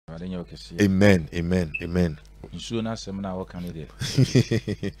Amen, amen, amen. Nsuo na asem na woka ne de.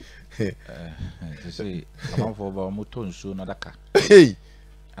 Say amanfo ba mo to nsuo na daka. Hey.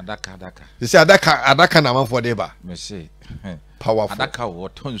 Adaka. You say adaka na amanfo de ba. Me say Powerful. Adaka wo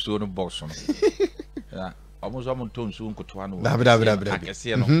to nsuo no box no. Ya, omo mo to nsuo nkotoa no. Da.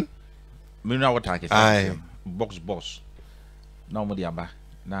 Akese no. Me na wota akese. Box. Na omo de aba.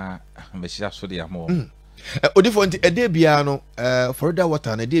 Na me sia so de amo. Odifo nti ede bia no Florida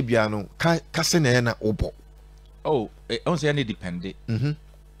water na ede bia no ka se na na obo. Oh, on say any depend.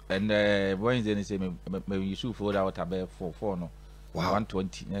 And when they say me use Florida water be 4 no. Wow.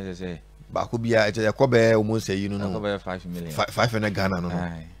 120 na say Ba ko bia e ya ko be o mo say you know. Ko be 5 million. 5 na Ghana no.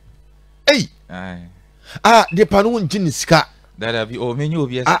 Aye. Ah, de panu njini sika. That be o menyu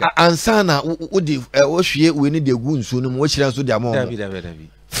obi sika. Ansa na wo de wo hwie we ni de gu nsuo no mo hira so de amo. Da bi.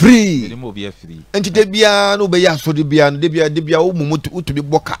 Free. Ni mo be free. Enti de bia no be ya so de bia wo mu to be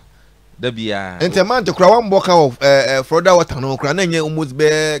boka. Da bia. Enti man te kura wan boka of Florida water no kura na nye almost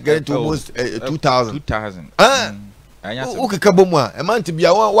be get to almost 2000. Ah. O keka bomu a e man te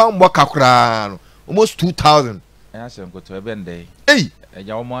bia wan boka kura no almost 2000. Anya sem ko to e bende. Hey.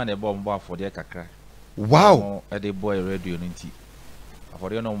 Eja o mo na e bo afode kakra. Wow. E de boy radio no nti.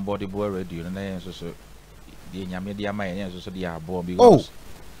 Afode no mo de boy radio no na yen so de nyame de ama yen so de abo because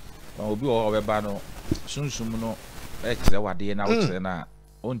obi o be ba no sunsum no e kire wade na wo kire na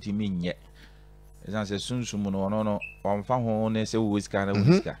ontimi nye ezan se sunsum no no omfa ho ne se wo sika na wo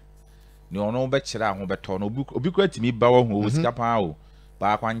sika ni ono be kire a ho beto no obi kura timi ba wo ho sika pa o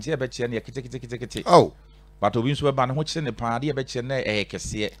ba kwanje be kire ne kete oh but obi nso be ba no ho kire ne pa de be kire na e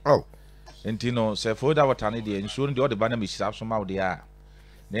kese oh enti no se Florida water ne de nsuo no de o de ba na me shira so ma wo de a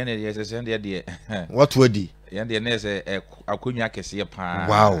na ne de se de what wadi yande na se akonwa kese pa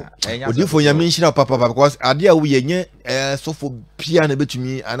wow odifo nyame nshira papa because ade a wo yenye sofo bia na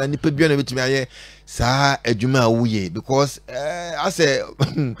betumi ana nipa bia na betumi aye saa adwuma a wo ye because as a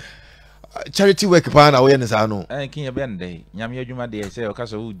charity work pa na wo ye ne saa no kin be ndai nyame adwuma de se o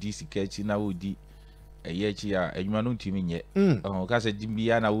kasa wo di sika chi na wo di eye chi a adwuma no ntimi nye o kasa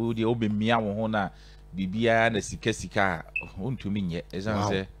bia na wo di obemia wo ho na bibia na sika o ntimi nye ezan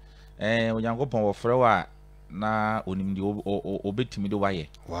se onyankopon wo frɛ wa na onim di obetimi de waye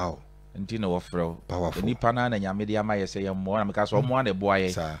wow nti na wo frɛ powerful nipa na nyame de ama ye se ye mo na me ka so mo na bo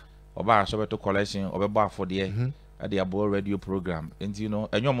aye oba so beto collection obeba afode ade abo radio program nti no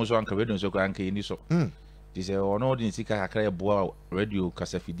enyom so anka radio so ko anka yini so ti se ono de sika kakra ebo radio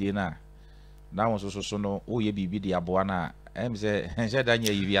kasafidie na won so no o ye bibi de abo na em se enje da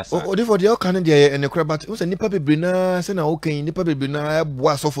nya yibi asa o de for the kan de ene kra but o se nipa bebre na se na o kan nipa bebre na ebo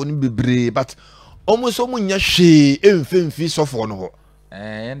asofo ni bebre but almost so munya hwe emfemfi sofo no ho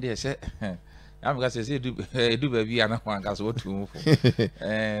ende se am ga se du baby ana wan ga so tu mu fo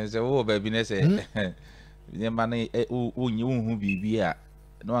se wo baby ne se ne ma ne o nyi hu bibi a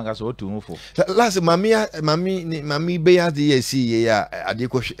no wan ga so tu mu fo last mami be ya de yesi ye ya ade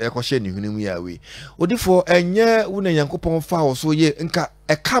ko hye ne hunu mu ya we odifo enye wo na yankopon fa wo so ye nka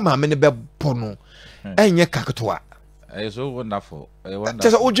e ka ma me ne be po no enye kaktoa it's so wonderful.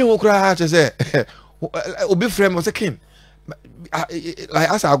 Just Ojin will cry, say, Obi frame was a king. Like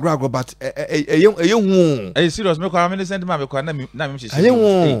as I grow, but a young a serious milk. I'm in the sentiment because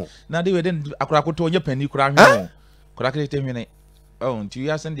now they didn't a crack to your penny crack. Crack it a minute. Oh, 2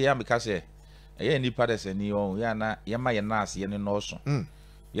 years and the army case. Any parties and you, Yana, Yama and Nasi and also.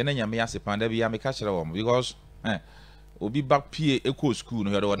 Yana Yamiasi Pandabi Yami catcher because Obi back P. Echo school,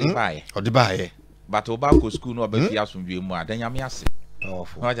 no what they buy or the buy. But Obako school no be fias from you more than Yamiasi.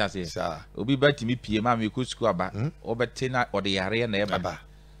 Powerful. What I say, sir. Obi bet me PM me could school about Obertina or the area never.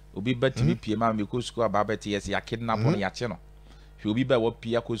 Obi bet me PM me could school about Betty as ya kidnap on your channel. She'll be by what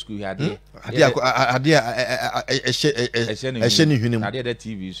Pia could school had there. I send him. I did a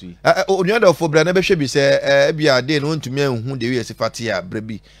TV. See, on the other for Brana Beshabi say, be a day known to me whom they will say Fatia,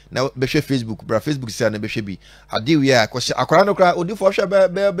 Brebi. Now, Besha Facebook, Facebook said, Beshabi. I do, yeah, because I can't cry, or do for Shabba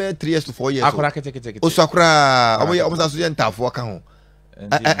 3 years to 4 years. I can take it. Oh, Sakra, I almost as you tough walk home.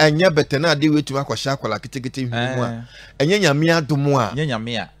 And ya better not deal with to Aquashako like ticketing. And Yanya Mia to Moa, Yanya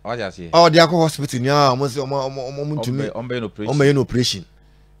Mia, what I say. Oh, the Aqua Hospital, yeah, almost a moment to me on operation.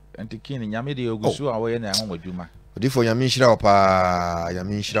 And the king and Yamidi Ogusu away and home with Juma. But if for Yamin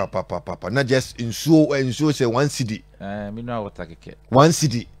Papa, not just in so say 1 city. Me know what I get. 1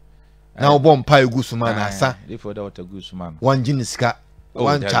 city. Now, bomb pie Gusman, sir. If for daughter Gusman. 1 Jinisca,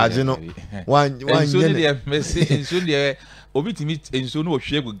 1 charge, no 1 Obi timi enso no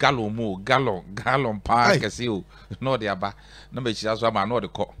hwe gu gallon pa kese o no de aba na me chia so ama no de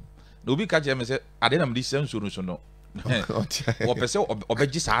ko na obi ka je me se ade na me di senso no so no Or person or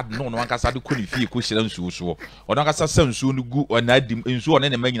Begisad, no one can say couldn't feel cushion so. Or not as a son soon go and I in so on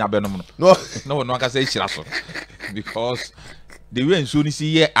any main abandonment. No one can say Shirasso. Because the way in soon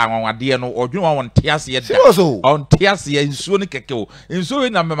see our dear no or you want tears yet on tears in soon keko. In so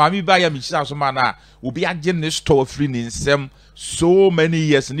in a mammy by a Michelle Mana will be a generous store free in some so many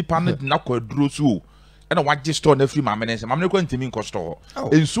years and the panel knuckle drew so. And I want just on every mamma and I'm not going to mean costo.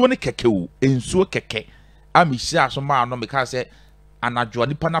 In so any keko, in so keke. I Michelle Somma no because and I join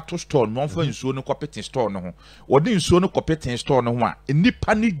the panato store, non for in so no copying store no. Or didn't so no copying store no one. In the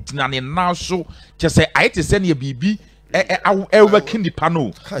panic now so just say I to send you BB. I work in the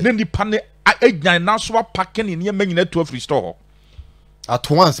panel. Then the panel I now swap packing in your main to a free store. At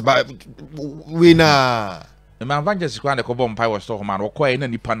once, but we na. The man vanges grand a cobom pie was store man or quite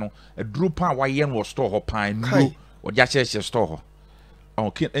in the panel. A drew pan why yen was store or pine or just store.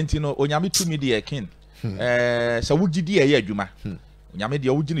 Okay, and you know, Onyami to me dear king. So would you dear ye juma? Yami the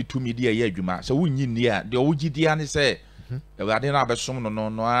original to me dear ye juma. So we near the OGD say, I didn't have a son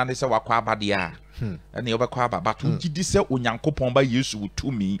no, and they say what quabadia. And the other quaba, but would you say Unyankopon by use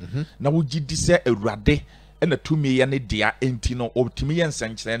to me? Now would you say a rade and a 2 million a dear entino or to me and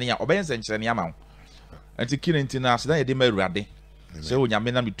Sanctuary or Ben Sanctuary amount? And to kill intinas, then they may rade. So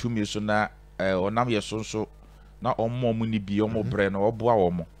Yamina be 2 million or Namia so not on more money be more brain or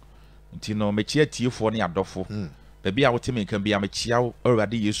boa. Intino mechia tea for near dofo. Baby, our team can be a mechia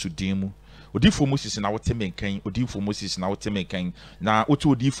already used to dim. Odi for Moses in our team can, Odi for Moses in our team can. Now,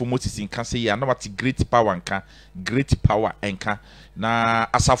 Oto Odi for Moses in can say, no, what great power and can, great power and can. Now,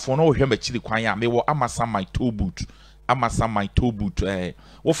 as a for no him a chili quaya, may wa amasa my toe boot, amasa my toe boot,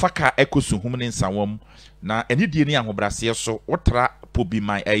 Wofaka echoes to human in some na any DNA and Brasia so, what tra pobi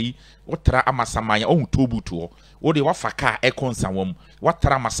my what tra amasa my own toe boot or the wafaka echoes some what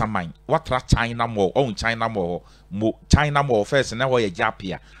tra massa mine, what tra China more, own China more first, and now a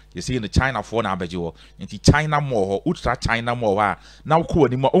japia. You see in the China for now, Bejo, into China more, ultra China more. Now, cool,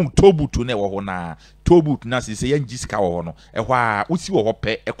 any more own tobu to never na tobu to Nasi say, and Jiska or a why, would you hope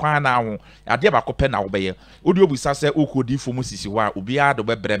a qua now? I dare back open now, bay. Would you be such a uko di for Mrs. Wa, Ubia the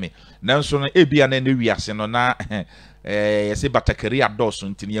web breme. Nelson, a be an enemy reaction on that. Say, but a career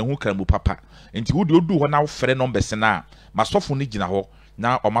Dawson, Tinia who can papa. And would you do one now, friend on Bessena, must often need in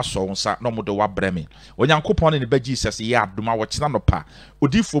na oma so nsa no modo wa breme onyankopon ne ba Jesus ya aduma wo kina no pa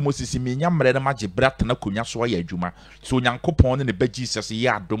odifo Moses mi nyamre na mage brat na konya so ya adwuma so onyankopon ne ba Jesus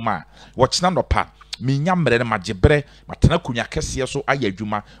ya aduma wo kina no pa mi nyamre na mage bre matena konya kese so aya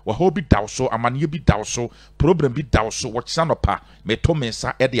adwuma wo ho bi daw so amane bi daw so problem bi daw so wo kina no pa me to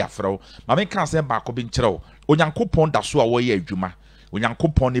mensa e de afro ma me kan se ba ko bi nkyerɛ onyankopon da so a wo ya adwuma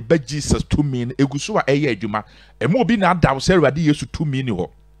Onyankopon ne ba Jesus to me eguso a eye adwuma emo bi na da so Awurade Yesu to me ni ho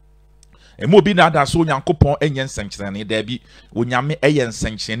emo bi na da so Onyankopon enye nsenkyerene da bi onyame eye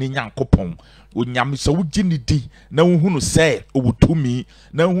nsenkyerene Nyankopon onyame so wugi ni di na wuhunu se owutumi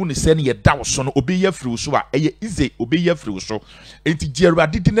na wuhunu se ne ye da so no obi ye firi so a eye ize obi ye firi so enti gi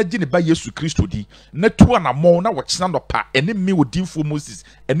Awurade di na gi ne ba Yesu Kristo di na tu na mo na wo kyena no pa ene mi odinfo Moses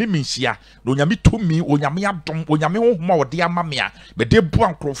ene mi nhia na onyame tumi onyame adom onyame honhoma wo de ama me a me de bu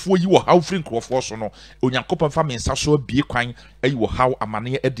ankrofo yi wo haw firi nkrofo so no Onyankopon fa me nsa so abie kwan ayi wo haw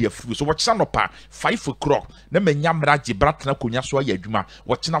amane ade afiri so wo kyena no pa 5 o'clock na menya mra gi brat na konya so ya adwuma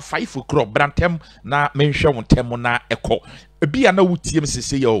wo kyena 5 o'clock brantem na menhwe wo ntem na ekọ ebia na wutiem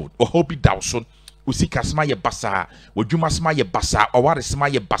sese yo o hobi dawso usika sma ye basa wadwuma sma ye basa oware sma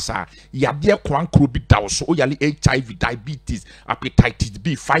ye basa yade kwankro bi dawso o yale HIV diabetes hepatitis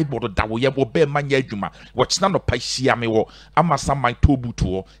B fibroid dawo ye bo be manya adwuma wo kyena no pa hia me wo amasa man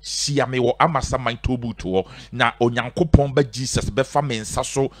tobuto hia me wo amasa man tobuto na onyankopon ba Jesus be fa me nsa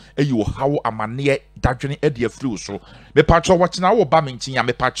so eyi wo hawo amane dadwene e de afiri so me pacho wo kyena wo ba me nkinya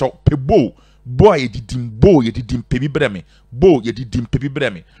me pacho pebo boy yedidim bo yedidim pebi breme bo yedidim pebi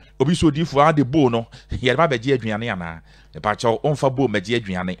breme obi so di fu ade bo no ye ba beje aduane ana e pa cho onfa bo meje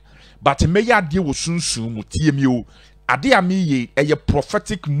aduane but me ya de wo sunsun mu tie mi o ade a me ye eye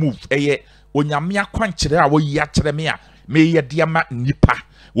prophetic move eye onyame akwankyere a wo yi akyere me a me ye de ama nipa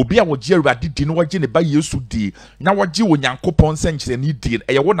obi a wo je Awurade di no wo je ne ba Yesu di na wo je Onyankopon sankyere ni di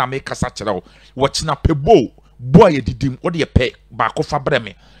eye wo na me kasa kyere wo kyena pebo bo yedidim wo de pe ba ko fa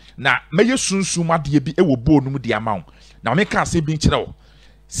breme na meye sunsum ade bi e wo bonum di amaw na me ka se bi nkire wo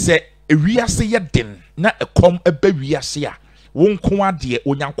se ewiase ye den na ekom eba wiase a wonko ade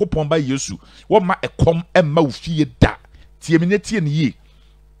Onyankopon ba Yesu wo ma ekom emma ofie da tie me netie ne yi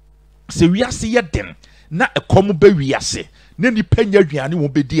se wiase ye den na ekom ba wiase na nipa nya aduane wo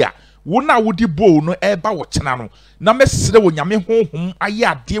bedi a wona wodi bowl no eba wo kyena no na mesere wo nyame honhom aye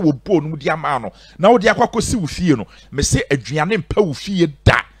ade wo bowl no di ama no na wo di akwakosi wo fie no me se aduane mpa wo fie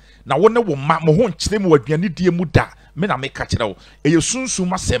da na wo ne wo ma mo ho nkyere mu aduane die mu da me na me ka kyerɛ wo eye sunsun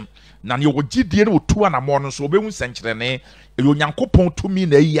masem na ne wo gidie no tu ana mo no so obehu senkyere ne eye Nyankopɔn tumi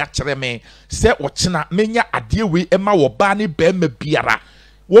na yi akyerɛ me se wo kyena menya ade we ema wo ba ne ba ma biara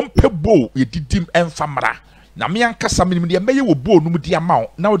wo mpe bowl ye didim emfamra na me ankasa me de meye wo bowl no mu di ama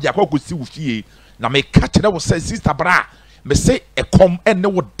na wo di akwakosi wo fie na me ka kyerɛ wo se sister bra me se ekom ene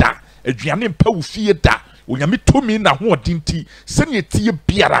wo da aduane mpa wo fie da onyame tumi na ho odinti se ne tie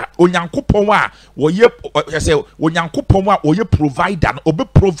biara Onyankopɔn a wo ye se Onyankopɔn a wo ye provider no obe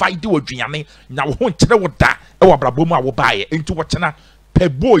provide wo aduane na wo ho nkyerɛ wo da e wo abrabom a wo baaye enti wo kyena pe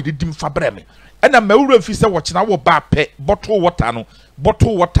boy de dim fa bra me ena mawura fi se wo kyena wo ba pe bottle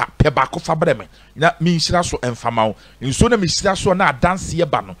water pe ba ko fa bra me na mi nhyira so emfama wo nso na mi hyira so na adanse ye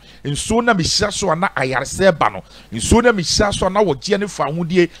ba no nso na mi hyira so na ayarese ba no nso na mi hyira so na wo gye ne fa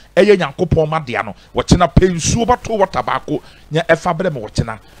hodie eye Nyankopɔn ma de no wo kyena pe nso bottle water ba ko nya efa bra me wo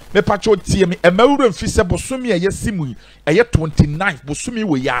kyena me pa cho tie mi mawura fi se bosomi ye simu eye 29 bosomi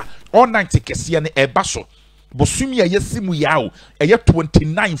wo ya all night kese ne eba so bosumi ya yesimu yao eye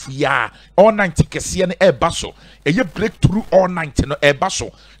 29th ya all night kese ne eba so eye breakthrough all night no eba so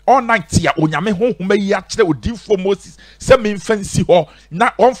all night ya onyame honhom yi akire odifo Moses se me mfansi ho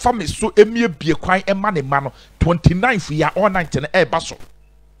na onfa me so emie bie kwan ema ne ma no 29th ya all night no eba so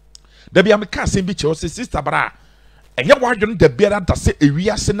da bia me ka sem bi che sister bra enye wadwon da bia da se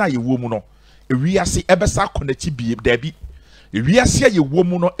ewiase na ye wo mu no ewiase ebesa konachi bie da bi ewiase ye wo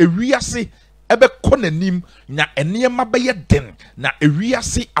mu no ewiase ebe konanim na enema beye den na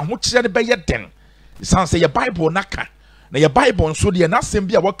ewiase ahokyere ne beye den sanse ye Bible naka na ye Bible nso de na asem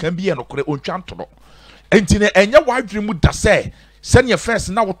bia wakan bi ye no kore ontwantoro enti ne enye wadwiri mu da se ne first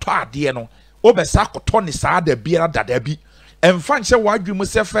na woto ade no obesa koto ne saa da biara dada bi emfa nche wadwiri mu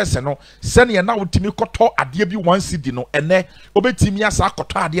se first no se ne na wotimi koto ade bi 1 cedi no ene obetimi asa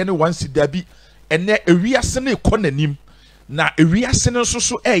koto ade ne 1 cedi da bi ene ewiase ne konanim na ewiase ne nso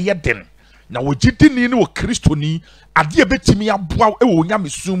so eye den na wogidini ne wo kristoni ade betimi aboa e wo nyame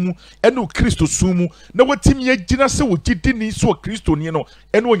sumu ene wo kristo sumu na wotimi agina se wogidini so wo kristoni no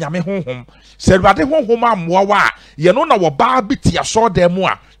ene wo nyame honhom se ruade honhom amoa wa ye no na wo ba biti aso dem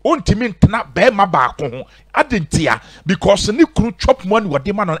a ontimi ntena be ma ba ko ho adentia because ne kru chop money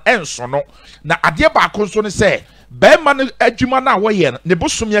wode ma no enso no na ade ba ko so ne se be ma no adwuma na wo ye ne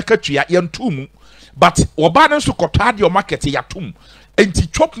bosom ya katua ye ntumu but wo ba ne so kotade o market ya tum enti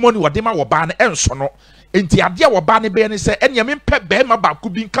chop money wode ma wo ba ne enso no enti ade a wo ba ne be ne se enya me mpe be ma ba ku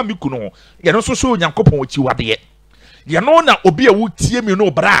bi nka me kunu ye no so so Onyankopɔn ochi wade ye no na obi a wotie mi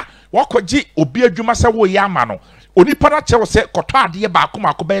no bra wakogi obi adwuma se wo ya ama no onipa na chewo se koto ade ba ko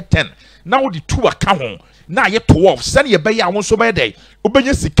ma ko be 10 na wo di 2 aka ho na ye 12 se ne be ya wo so be dey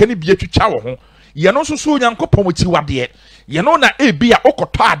obenya sika ne bi atwitwa wo ho ye no so so Onyankopɔn ochi wade ye no na ebi a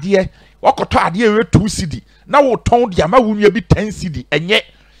okoto ade we 2 cedi na wo ton dia ma wo nua bi 10 cedi enye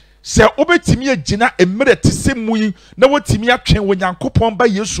se obetimi agina emere tese muyi na wotimi atwen Onyankopɔn ba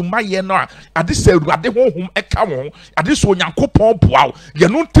Yesu maye no a ade se ruade honhom eka wo ade so Onyankopɔn boawo ye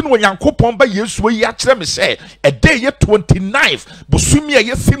no nti no Onyankopɔn ba Yesu yi akere me se ede ye 29 bosumi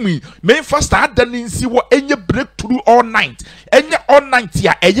ye simi me fast adani nsi wo enye breakthrough all night enye all night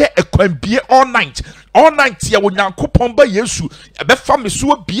ya eye ekwambie all night ya Onyankopɔn ba Yesu ebe fa me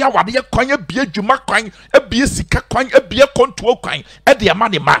so bia wade ye kwan bia dwuma kwan bia sika kwan bia kontuo kwan e de ama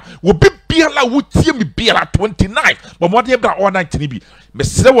ne ma wo bibia la wotie me bia 29 bo modde bra all night ni bi me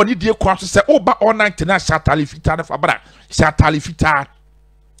sere woni die kwa so se oba all night na shatali fita na fabra shatali fita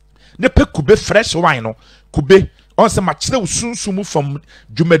ne pe kube fresh wine no kube on se ma kire wo sunsumu fam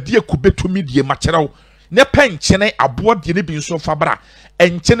dwumadie kube to mi die ma kire wo ne penchene abo de ne bi nso fabra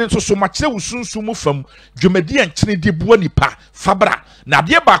enchene nso so ma kire wo sunsumu fam dwumadie enchene de bo nipa fabra na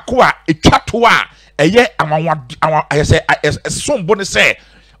de ba ko a etwato a eye awanwa ayese sombo ne se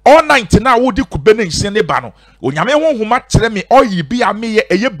all night na wo di kube ne nhyene ne ba no onyame honhoma kire me oil bi a me ye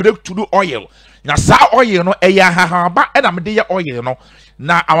eye breakthrough oil na sa oil no eye haha ba e na me de ye oil no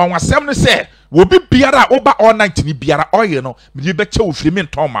na awanwasem ne se wo bi biara oba all night ni biara oil no me de be che wo firi me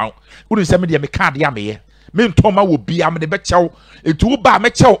ntoma wo se me de me card ya me ye me ntoma wo bia me de be che wo etu wo ba me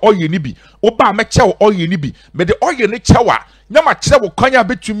che wo oil ni bi wo ba me che wo oil ni bi me de oil ne che wa nya ma kire wo kwanya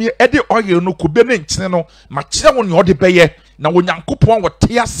betumi e de oil no kube ne nkyene no ma kire wo ne ode be ye na onyankopon wo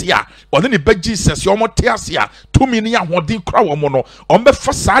te ase a one ne ba Jesus yo mo te ase a tumi ne ahoden kura wo mo no on be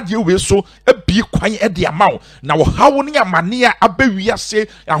fa saade we so abi kwan e de amaw na wo hawo ne amane a abawi ase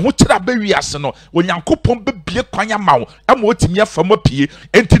ahokyere abawi ase no onyankopon be bie kwan amaw ama otimi afam apie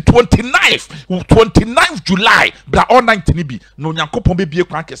enti 29th July bra all 19 bi no onyankopon be bie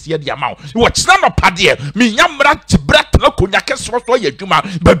kwan kese de amaw wo kyena no pade me nyamra tibra tena konya kese so ye adwuma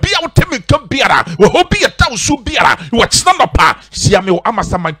ba bia wo temi ka biara wo hobi eta so biara wo kyena no pa sia me wo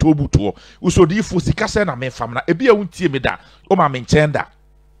amasa man tobuto usodi fu sika se na me fam na ebia wontie me da o ma me nkyenda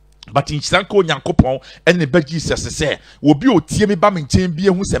but in sanko nyankopon ene ba Jesus say obi otie me ba me nkyɛn bi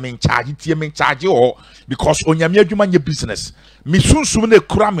ehu se me charge tie me charge ho because onyame adwuma nye business me sunsum na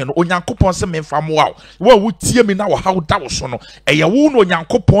ekura me no onyankopon se me fam wa wo tie me na wo haw da wo so no eye wo no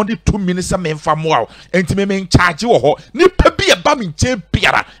onyankopon de to me se me fam wa enti me charge ho ni pa bi e ba me nkyɛn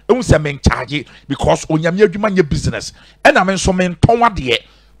biara ehu se me charge because onyame adwuma nye business ena me nso me nton ade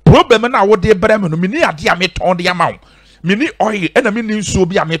problem na wo de bra me no me ni ade a me ton de amaw mini oil ena mini nsuo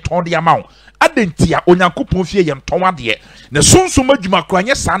bi a meton de amaw adentia onyankopon fie ye nton ade ne sunsum adwuma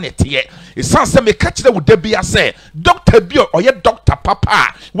kranye sa ne te esanse me ka kire wo da bia se doctor bi oye doctor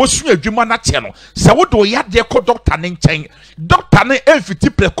papa wo su adwuma na che no se wo do ya de ko doctor ne nchen doctor ne emfiti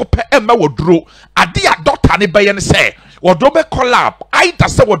preko pe ema woduro ade a doctor ne baye ne se wodo be collab aida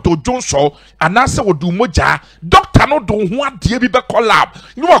se wodo jonso anase wodo moja doctor no do ho ade bi be collab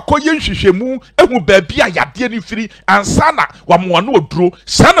ni wakoye nhwehwemu ehu ba bia yade ni firi ansana wamwa no oduro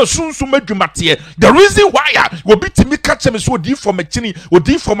sana sunsum adwumate the reason why wo bitimi ka cheme so odi for machini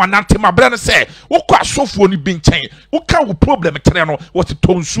odi for manante mabre ne se wo kwa asofo ni bi nchen wo ka wo problem kere no wo te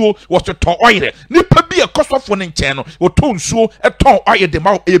tonsuo wo te ton oil ni pa bi e kosofo ne nchen no wo tonsuo e ton oil de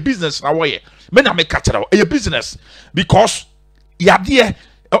ma e business na wo ye me na me ka kere e business because yade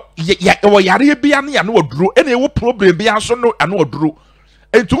wo yare bia ne ya no oduro ene wo problem bia so no ano oduro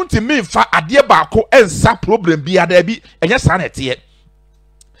entunti me fa ade baako ensa problem bia da bi enye sa na ete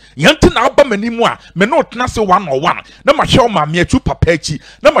yanti na aba manimu a me no tena se 101 na ma hwe ma me atu papa achi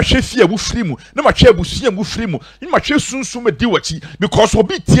na ma hwe fie abu firi mu na ma hwe abusu abu firi mu na ma hwe sunsum edi wachi because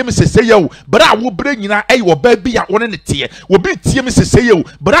obi tie me sese ye o bra wo bre nyina ey wo ba bi a wona ne tie obi tie me sese ye o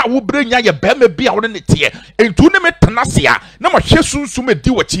bra wo bre nya ye ba ma bi a wona ne tie entu ne me tena se a na ma hwe sunsum edi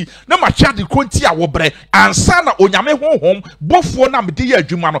wachi na ma hwe ade konti a wo bre ansa na onyame honhom bofo na me de ye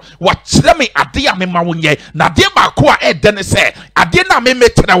adwuma no wa kire me ade a me ma wo nye na de ba ko a e de ne se ade na me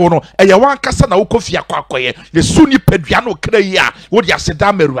metere wono eye wan kasa na wokofia kwakoye le suni pedua no kra yi a wo de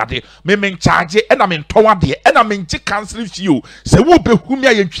aseda meruade me charge e na me nton ade e na me nti cancel fee se wo behumi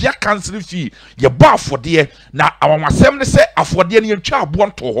a yentwia cancel fee ye bo afode na awanwasem ne se afode ne yentwa abo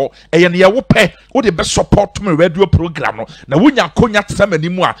nto ho eye ne ye wo pe wo de be support me radio program no na wonya konya tsama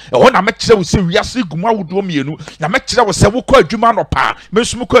nimu a e ho na me kire wo se wiase gumu awodo mienu na me kire wo se wo kɔ adwuma no pa me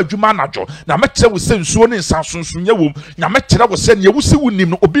sum kɔ adwuma najo na me kire wo se nsuo ne nsansunsunye wom na me kire wo se ne wo se wonim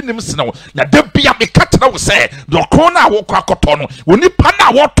no obi nim sena na de bia me ka tena wo se dokron na wo kwa koto no woni pa na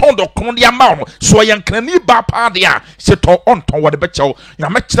wo ton dokron de ama no so yenkrani ba pa de a se to onton wo de be chew na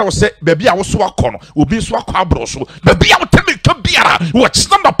me kire wo se ba bia wo so akɔ no obi so akɔ abro so ba bia wo temi ka biara wo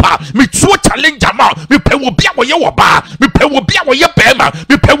kyena no pa me tuo challenge ama me pe wo bia wo ye wo ba me pe wo bia wo ye bema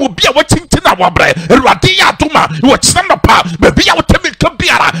me pe wo bia wo chintina wo bre erwade ya tuma wo kyena no pa ba bia wo temi ka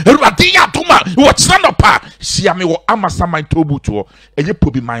biara erwade ya tuma wo kyena no pa sia me wo amasa man tobuto eye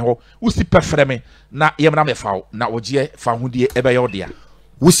pobi man ho usi pe frɛ me na yemra me fawo na ogye fa hodie ebe ye odia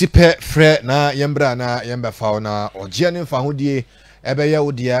usi pe frɛ na yembra na yemba fawo na ogye ne fa hodie ebe ye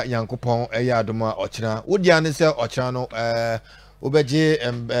odia yankopɔn eye adoma ɔkyena odia ne sɛ ɔkyena no obegye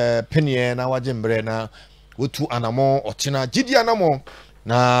penie na waje mbre na wotu anamo ɔkyena gidi anamo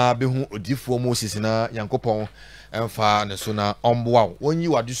na behu odifuo Moses na yankopɔn emfa ne so na omboa onyi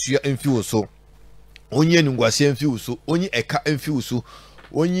wadesua emfi wo so onyi enungwase emfi wo so onyi eka emfi wo so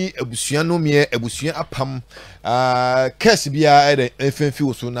onyi abusua no me abusua apam case bia ede efenfi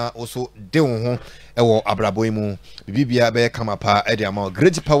wo so na wo so de wo ho ewo abrabo mu bibia be kama pa ede ama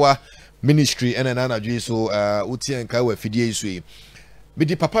great power ministry ene na adwe so utie nka wa fidie iso yi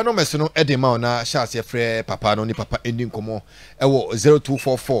bidi papa no meso no ede ma na chance frɛ papa no ni papa ending komo ewo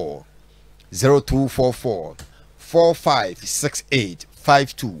 0244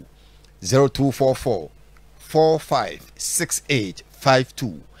 456852 0244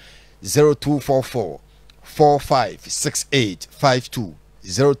 456852 0244 456852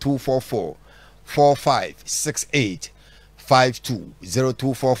 0244 456852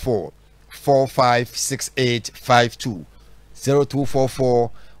 0244 456852 0244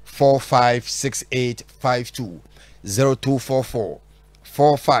 456852 0244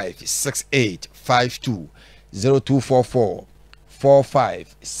 456852 0244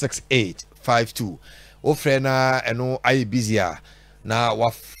 456852 o frɛ na ɛno ayɛ busy a na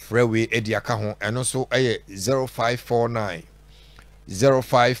wa frɛ we edi aka ho ɛno so ɛyɛ 0549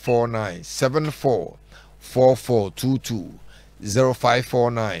 744422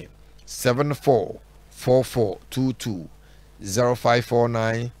 0549 744422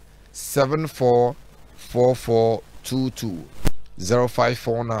 0549 744422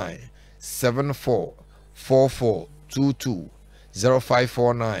 0549 744422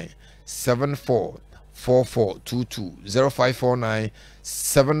 0549 744422 0549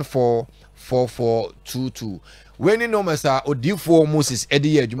 744422 when no masa odifo Moses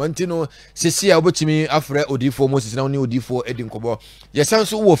edi adwumantino sesi a obetimi afre odifo Moses na oni odifo edi nkobo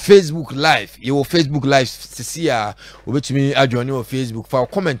yesanso wo Facebook live wo Facebook live sesi a obetimi adwone wo Facebook fa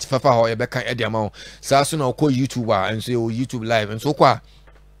comment fa ho yebeka edi ama sa so na okọ YouTube a enso wo YouTube live enso kwa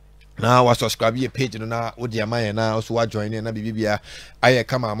na wa subscribe ye page no na odi amaye na so wa join na bibibia aye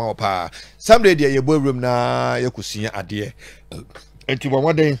kama ama opa someday dey ye room na yekusua ade enti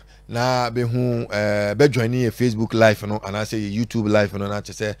bomoden na be hu be join ye Facebook live no ana say YouTube live no na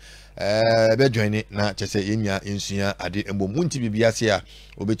chese be join na chese yenya ensua ade embom munti bibia se a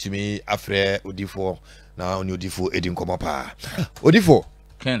obetumi afre odifo na oni odifo edi nkomo pa odifo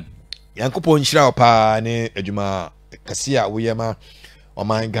ken yankopon nhira opa ne adwuma kase a woyema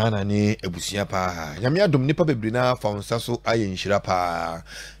oman Ghana ni ebusia pa nyame adom nipa bebre na fa onsa so aye nhira pa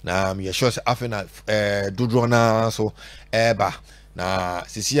na me sure se afena dodro na so eba na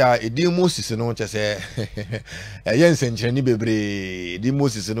sisia edi Moses no chese yense nkyereni bebre edi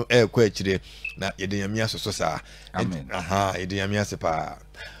Moses no kwa akire na yede nyame asoso sa amen aha yede nyame asepa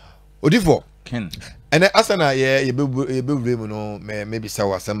odifo ken ene asana ye bebre mu no me bisa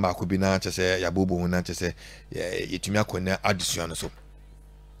wasem ba ko bi na chese ya bobo hu na chese yetumi akona adesua no so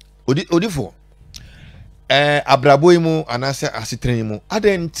odifo abrabo mu anase asetran mu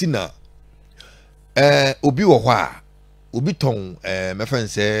adentina obi wo hɔ a obi ton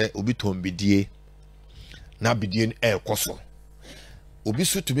mefense obi ton bidie na bidie no ekoso obi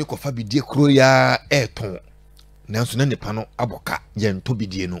so tumi kofa bidie kro ya ton nanso na nipa no aboka ye nto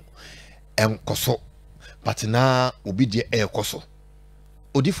bidie no enkoso but na obi die ekoso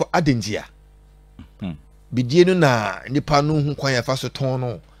odifo adenjia bidie no na nipa no hu kwan ya fa so ton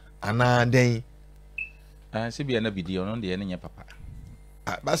no ana den se bia na bidie no de ne papa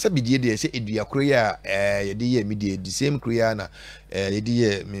ba sa bidie de se edua kro ya ye de ye media the same kro ya na ye de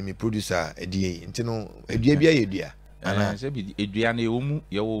ye me producer edie nti no edua bia ye dua ana se bidie edua na ewomu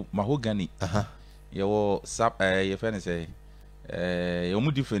ye wo mahogany ye wo sap ye fe ne se ye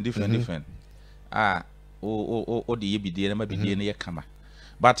wo different o de ye bidie na ma bidie ne ye kama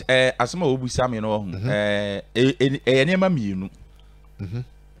but asema obu same no ho ene ma mienu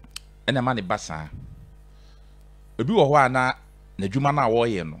ena ma ne basa obi wo ho ana na dwuma na wo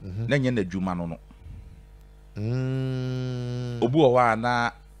ye no na nye na dwuma no obi wo ho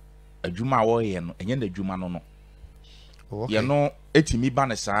ana adwuma wo ye no enye na dwuma no ye no etimi ba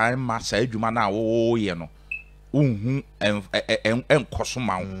ne saa ma saa dwuma na wo ye no unhu enkoso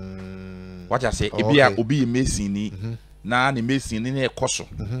ma wo wacha se ebia obi ye mesini na ne mesini na ekoso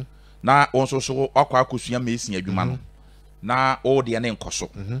na wonso so akwa akosua mesini adwuma no na o de na enkoso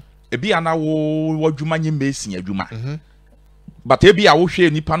ebia na wo adwuma nye mesini adwuma but ebia wo hwe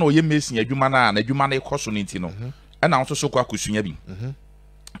nipa na o ye mesini adwuma na adwuma na ekoso ni nti no na wonso so kwa akosua bi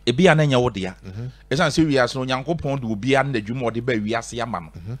ebia na nya wo de ya esan se wiase no Nyankopon de obia na adwuma o de ba wiase ya ma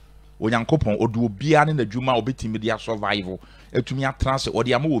no Onyankopon o de obia na adwuma obetimi de survival etumi atrans o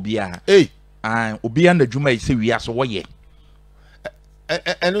de ama obia obia na adwuma se wiase wo ye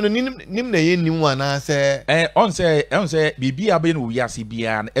eno nim na ye nim wana se on se bibia be no wiase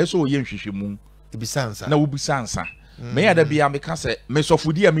bia na eso ye nhwehwemu ebisansa na wobisansa me ya da bia me ka se me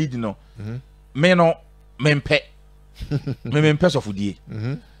sofudi a me di no me no mempe mempe sofudi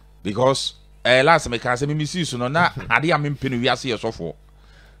because last me ka se me misi so no na ade a mempe no wiase ye sofo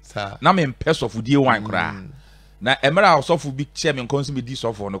sa na mempe sofudi wan kra na emra sofu bi che me nkonso me di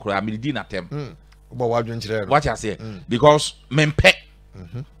sofo no kra me di na tem oba wadwen kire what you say because mempe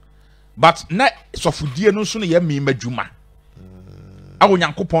but na sofudie no so no ye me madwuma awo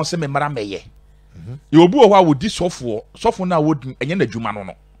Nyankopon se me mara meye ye obi wo a wodi sofo na wodi enye na dwuma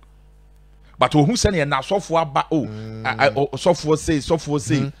no but ohun se na na sofo aba sofo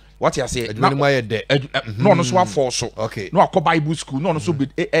say what you say na mo ye de no so afọ so no akọ Bible school no so be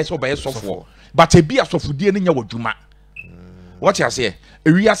so be sofo but e bi asofudie no nya wadwuma what you say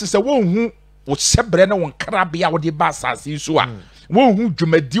ewi ase se wo hu wo sebre na won krabia wo de ba asase so a wo hu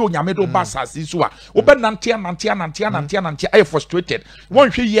dwumadi onyame do ba asase so a wo be nante ay frustrated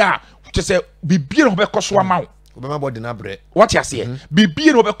won hwe yi a to say bibie no be koso ama wo obema body na bre what you say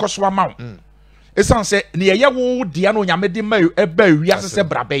bibie no be koso ama esan se ne ye wo dia no nyame de ma eba wiase se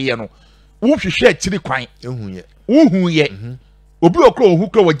brabe ye no wo hwehwe akiri kwan ehun ye obi okro ohu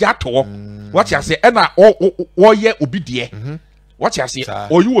kro wo jato what you say e na wo ye obi de what you say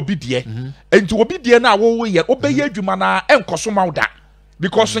oyi obi de enti obi de na wo ye obeye adwuma na enkoso ma da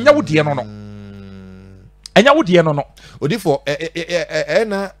because nya wo de no no enya wo de no no odifo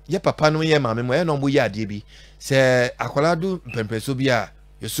na ye papa no ye maame mo no mo ye ade bi se akwala du pempeso bi a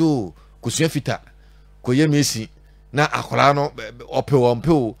yeso kusua fita koye mesi na akwala no ope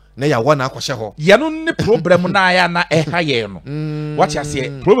na ya wona akwhye ho ye no ne problem na ya na eha ye no what you say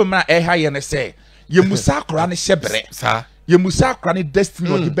problem na eha ye ne se ye musa akwala ne hyebere sa ye musa akwala ne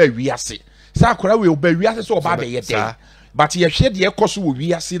destiny odi ba wiase sa akwala we oba wiase so oba ba ye den but ye hwe de ekoso wo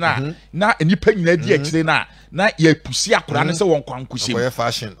wiase na enipa nyina di akire na ye pusi akwala ne se won kwan kusie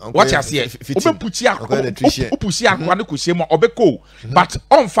fashion what you say obe pusi akwala pusi akwala ne kusie mo obeko but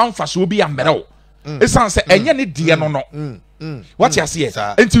on fanfa so obi amere o esan se enye ne die no no what you say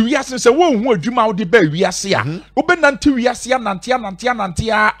enti wiase se wo hu adwuma wo de ba wiase a obe nante wiase nante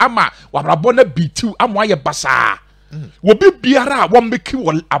ama wabrabo na bitiu amo aye basa wobi biara wo meki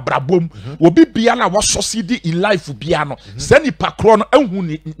wo abrabom wobi biara wo succeed in life bia no se nipa kro no ehu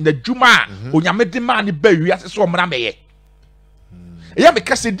ni nadwuma onyame de ma ne ba wiase so mra meye eya me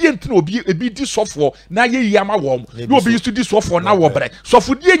kase die ntino obi ebi di sofo na ye yama wo no obi used to di sofo na wo bre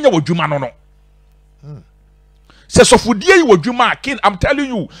sofo die nya wodwuma no se sofo die wodwuma kin I'm telling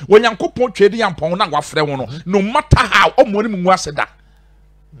you when yankopon twede yampon na wafre wo no matter how omoni mu aseda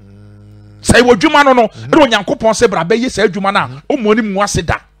say wodwuma no e nyankopon se bra be ye say adwuma na omoni mu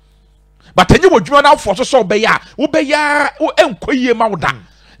aseda but enye wodwuma na for so be ya wo be ya enkoyie ma woda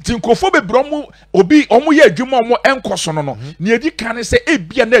tinkofo be bro obi omo ye adwuma omo enkoso no ne edi kan se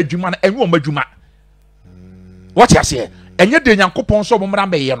ebia na adwuma na enwe omo adwuma what you say enye de nyankopon so omra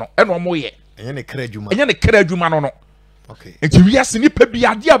be ye no e no omo ye enye ne kra adwuma no okay enti wiase ni pa bi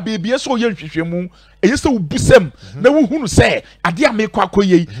ade a beebie so ye nhwehwemu eye se ubusem na wo hunu se ade a me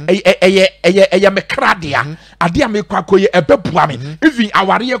kwakoye eye me kradea ade a me kwakoye ebebua me even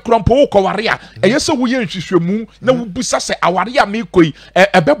aware ye krompo wo kware a eye se wo ye nhwehwemu na wo busa se aware a me koi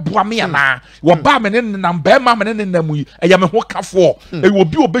ebebua me ana wo ba me ne namba ma me ne namu eye me ho kafo e wo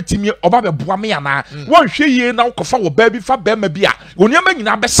bi obetimi oba bebua me ana wo hwe ye na wo kofa wo ba bi fa ba ma bi a oniama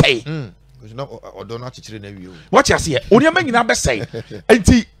nyina besei what you say oniama nyina besei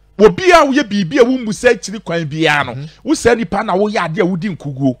enti obi a wo ye bibi a wo musa akiri kwan bia no wo sa nipa na wo ya ade a wo di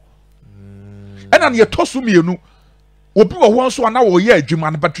nkuguo ena ne tosu mienu obi wo ho nso na wo ye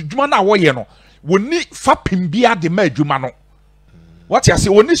adwuma no but adwuma na wo ye no woni fapim bia de ma adwuma no what you say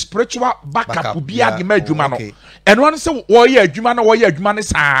woni spiritual backup bia de ma adwuma no eno an se wo ye adwuma na wo ye adwuma ne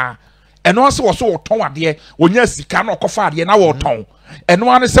saa eno an se wo so wo ton ade wonya sika na okofa ade na wo ton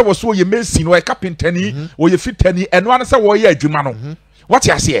eno an se wo so ye mesi no e carpenter ni wo ye fitani eno an se wo ye adwuma no what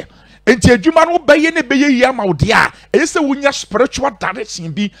you say enti adwuma no beye ne beye yi ama ode a eyese wonya spiritual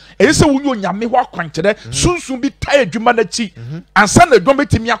direction bi eyese wonyo nyame ho akwankyere sunsun bi tai adwuma na chi ansa na adwuma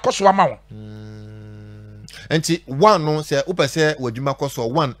betimi akoso ama wo enti one no se upese wadwuma koso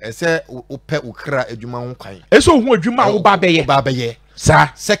one ese upe ukra adwuma ho kwan ese ohu adwuma wo ba beye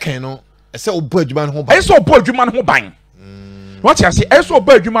sa second no ese obo adwuma no ho ban ese obo adwuma no ho ban what you say ese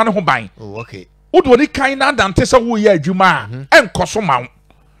obo adwuma no ho ban okay wodo ni kan na dante se wo ye adwuma enkoso ma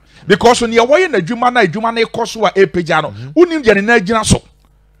because ne wo ye na adwuma na ekoso a epeja no unim de ne na agina so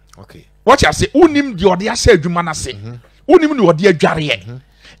okay what you say unim de ode ase adwuma na se unim ne ode adware ye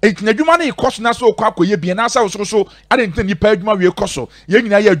enti na adwuma na ekoso na so kwa akoye bia na asa so ade nti ni pa adwuma we ekoso ye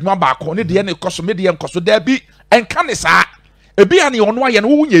nyina ye adwuma ba ko ne de ne ekoso me de ye enkoso da bi enka ne saa ebi ane ono aye no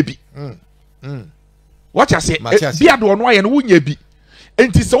wo nya bi what you say bia de ono aye no wo nya bi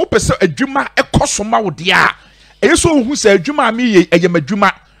enti se wo pese adwuma ekoso ma wo de a eyeso hu se adwuma mi ye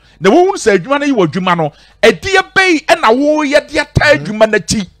eyemadwuma na wo hu se adwuma na yi wo adwuma no edie bei na wo ye de ata adwuma na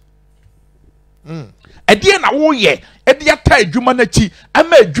chi edie na wo ye de ata adwuma na chi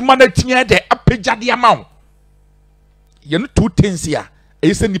ama adwuma na tia de apejade ama wo ye no two things ya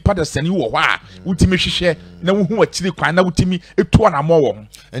eyese nipa da sani wo hwa wutimi hwehwe na wo hu akiri kwan na wutimi etu na mo wo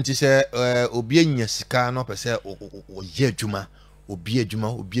enti se obi anya sika no pese o ye adwuma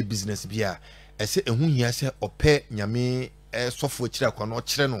obi business bia ese ehu hia se ope nyame sofo akira akwa no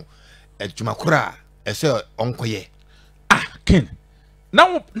kire no adwuma kora ese onkoye ken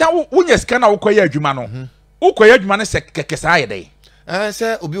na wonya sika na wokoye adwuma no wokoye adwuma no se kekesa ayede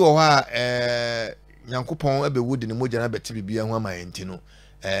se obi wo ha nyankopon ebe wudi ne moja na beti bibia ho ama enti no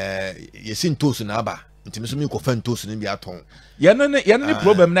yesin tosu na aba nti me so me ko fan toast ni bi aton yɛne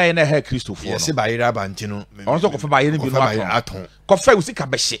problem na yɛ na ha Christopher no yɛse bayera abante no ɔnso kɔfa bayɛ no bi no aton kɔfa usika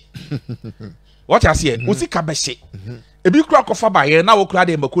bɛhye what you say usika bɛhye ebi kura kɔfa bayɛ na wo kura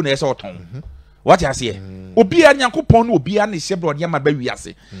de mako na yɛsɛ ɔtɔn what you say obi a Nyankopɔn no obi a ne hyɛ brɔde ama ba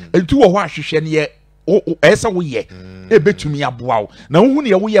wiase enti wɔ hɔ ahwehwɛ ne yɛ ɛsɛ wo yɛ ebetumi aboa wo na wo ne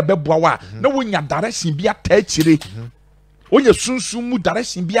yɛ wo yɛ bɛboa wo a na wo nya direction bi ata akyire wo nya sunsun mu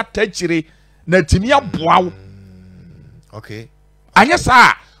direction bi ata akyire na timi aboa wo okay anya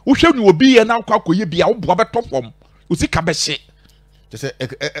saa wo hwɛ ni obi yɛ na akɔ bia wo boa bɛtɔ fam wo sika bɛhye te sɛ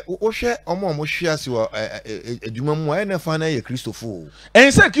wo hwɛ ɔmo hwe ase wɔ adwuma mu a ɛna fa na yɛ Kristofo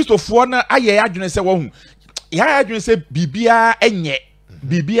ɛnsɛ Kristofo na ayɛ adwene sɛ wo hu yɛ adwene sɛ bibia ɛnyɛ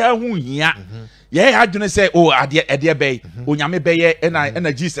bibia hu hia yɛ adwene sɛ o ade bɛyɛ onyame bɛyɛ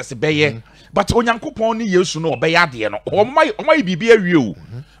ɛna Jesus bɛyɛ but Onyankopɔn ne Yesu no ɔbɛyɛ ade no ɔmay bibia wie o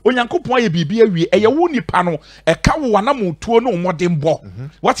Onyankopɔn ayɛ bibia wie ɛyɛ wo nipa no ɛka wo anamotuo no mmɔden bɔ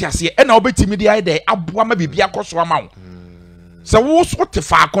wɔte aseɛ ɛna wobɛtimi de ayɛ dɛ aboa ma bibia kɔ so ama wo sɛ wo so te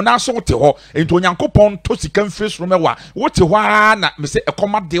faako na so te hɔ enti Onyankopɔn to sika mfiri soro mɛwa wo te hɔ na me sɛ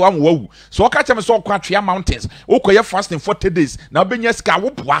ɛkɔma de wa wawu so ɔka kyerɛ me sɛ ɔkɔ Atwea Mountains wokɔyɛ fasting 40 days na wobɛnya sika wo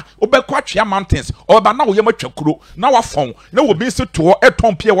boa wobɛkɔ Atwea Mountains ɔba na woyɛ matwa kuro na wafɔn na wobi nso to hɔ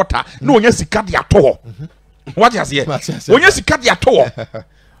ɛtɔn pie water na onya sika de atɔ hɔ what you say onya sika de atɔ hɔ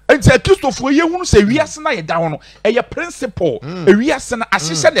enti Kristofo yɛ hunu sɛ wiase na yɛ da hɔ no ɛyɛ principle wiase na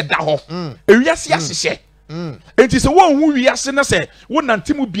ahyehyɛ ne da hɔ wiase ahyehyɛ enti sɛ wo hu wiase na sɛ wo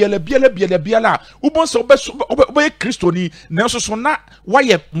nante mu biala wo bon sɛ obɛ Kristoni na so so na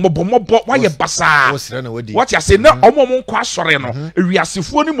wayɛ mɔbɔmɔbɔ wayɛ basaa what you say na ɔmo nkɔ asɔre no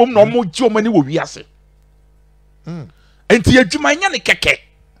wiasefoɔ ni mom na ɔmo gye ɔmo ni wɔ wiase enti adwuma nya ne kɛkɛ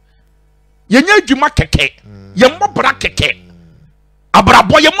yɛnya adwuma kɛkɛ yɛmmɔ bra kɛkɛ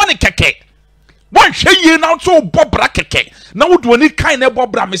abrabɔ yɛmmɔ ne kɛkɛ wɔnhwɛ yie na so bɔ bra kɛkɛ na wo do ni kan na bɔ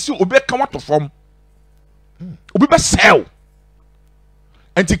bra me si obɛka wato fam obi bɛ sɛw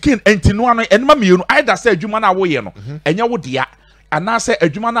enti no ano enema mienu either sɛ adwuma na wo yɛ no ɛnya wo dia anaasɛ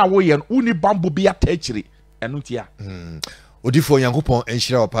adwuma na wo yɛ no uni bambo bi ata akyire ɛno tia odifo Nyankopɔn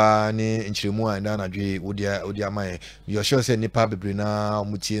enhyira opa ne nkyiremu a nda anadwe wodi amaye yo sure sɛ nipa bebre na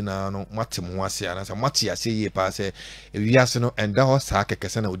mutie na no matem ho ase anasa mate ase yie pa sɛ ewiase no enda ho saa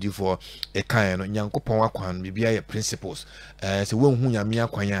kekese na odifo ekan no Nyankopɔn akwan bibia yɛ principles sɛ wonhu nyame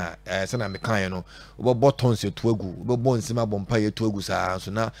akwan a sɛ na mekan no wobɔ tons etuagu wobɔ nsema bompa etuagu saa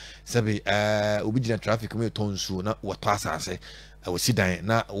so na sɛbe obi gina traffic me tonsu na wɔtɔ asase wosidan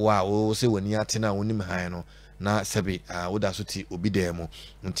na wo sɛ wani ate na wonim han no na sɛbe woda so ti obi dɛ mu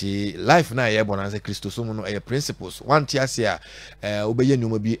nti life na yɛ bɔna sɛ Kristo so mu no ɛyɛ principles one tia se a wobɛyɛ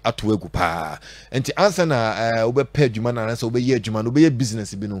nnwuma bi ato agu paa nti ansa na wobɛpɛ adwuma na sɛ wobɛyɛ adwuma no wobɛyɛ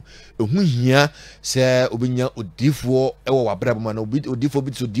business bi no ɛho hia sɛ wobɛnya odifoɔ ɛwɔ wabrabɔ ma na odifoɔ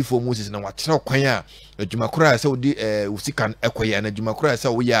bi so odifoɔ Moses na wakyerɛ kwan a adwuma koraa sɛ wodi usika ɛkɔyɛ na adwuma koraa sɛ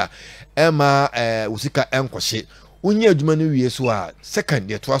woyɛ a ɛma usika ɛnkɔhye wonya adwuma no wie so a second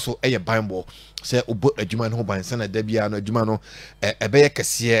deɛ toa so ɛyɛ Bible sɛ obo adwuma no ho ban sɛ na da bia no adwuma no ɛbɛyɛ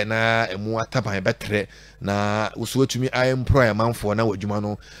kɛseɛ na emu ataban bɛtrɛ na woso atumi ayempro amanfoɔ na wadwuma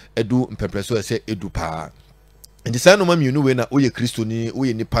no edu mpɛprɛso sɛ edu paa nti sɛ no ma mienu we na oyɛ Kristoni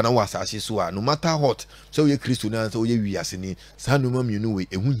oyɛ nipa na wo asase so a no matter what sɛ oyɛ Kristoni ansa oyɛ wiase ni sɛ no ma mienu we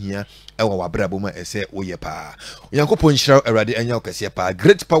ehu hia ɛwɔ wabrabɔ ma ɛsɛ oyɛ paa Onyankopɔn nhyira Awurade anya okɛseɛ paa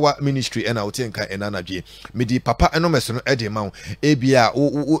Great Power Ministry ɛna wote nka ɛnanadwe medi papa ɛnomeso no ɛde ma wo ebia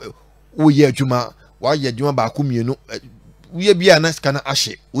woyɛ adwuma wayɛ adwuma baako mienu woyɛ bia na sika na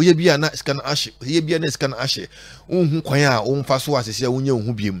ahye woyɛ bia na sika na ahye woyɛ bia na sika na ahye wonhu kwan a wonfa so asese a wonya wo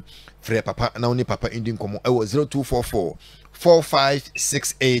hu biem frɛ papa na woni papa indi nkomo ɛwɔ 0244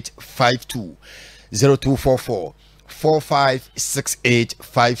 456852 0244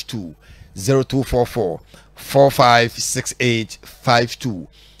 456852 0244 456852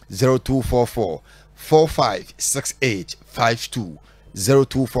 0244 456852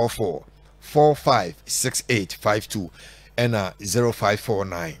 0244 456852 and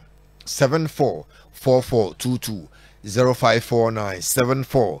 0549 744422 0549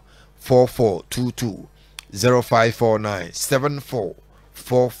 744422 0549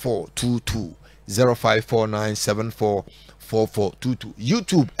 744422 0549 744422 4422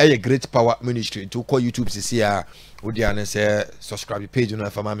 YouTube a great power ministry to call YouTube sisi a odi an say subscribe page no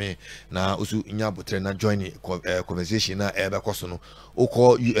afama me na osu nya botre na join conversation na e be koso no o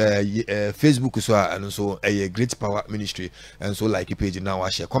call Facebook so and so a great power ministry and so like page now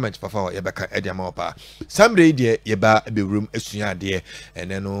share comment papa ye be ka e dia ma pa Sunday de ye ba be room esua de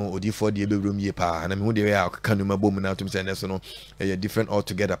and then no odi for de be room ye pa na me hu de we aka no mabom na to say na so no e different all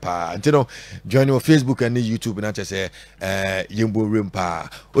together pa until no join your Facebook and YouTube na say yembo room pa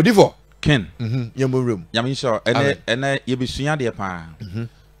odi for Ken yembo room yami sure ene ye be sua de pa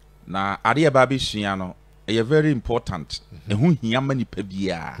na ade ba be sua no e very important ehu hia mani pa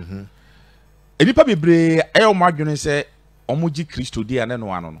bia enipa bebre e ma dwene se omoji Kristo di ane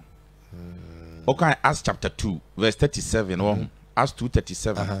no ano no okay Acts chapter 2 verse 37 no Acts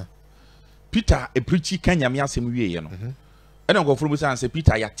 2:37 Peter e preachi kanyame asem wie ye no ene ngofuru mu san se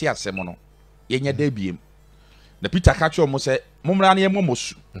Peter yate asem no ye nya da biem na Peter ka cho mo se momra na ye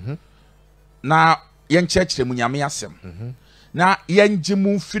momosu na ye nkyekere mu nyame asem na ye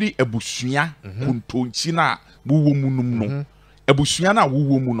ngimu firi abusua kuntonchi na wuwo mu num no abusua na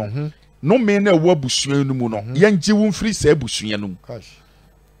wuwo mu no no me na wo abusua no mu no ye ngiwu firi se abusua no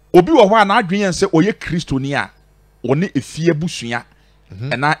obi wo ho na adwen se oye kristoni a one efie abusua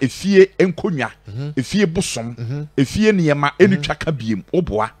na efie enkonwa efie bosom efie niyema enutwa ka biem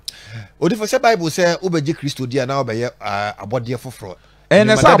oboa odi for say Bible say obeji Kristo dia na obeye abode foforo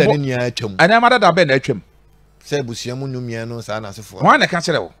ene sa abo ana mada da be na atwam say busua mu numia no sa na asefo ho na ka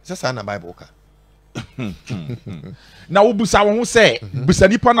kire wo sa na Bible ka na wo busa wo ho say busa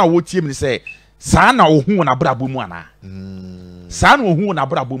nipa na wo tie mi say sa na wo hu na brabo mu ana sa na wo hu na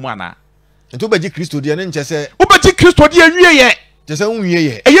brabo mu ana ento obeji Kristo dia ne nche say obeji Kristo dia nwie ye jese unwie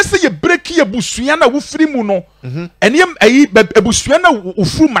ye eyese ye break ye busua na wo firi mu no eniem ayi busua na wo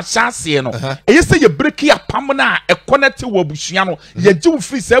furu machase no eyese ye break ya pam na e connect wo busua no ye ji wo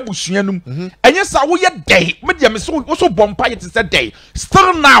firi sa busua no enye sa wo ye dey media me so wo so bompa ye te say dey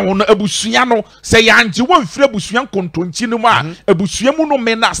still now no abusua no say ya anje wo firi abusua kontonchi no ma abusua mu no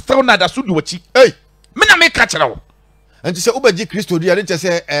me na still na da so di wachi me na me ka kire wo enti say obeji Kristo dia ne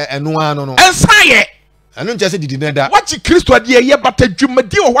say eno ano no ensa ye anu nche se didi neda wachi Kristo ade ye bata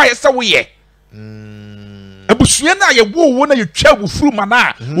dwumadi o hwa ye se wo ye abusua na ye wo na ye twa wo furu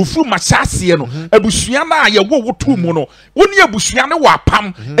mana wo furu machase no abusua na ye wo tu mu no woni abusua ne wa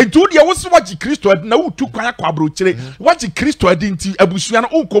pam entu de wo se wachi Kristo ade na wo tu kwan akwa abrochire wachi Kristo ade nti abusua no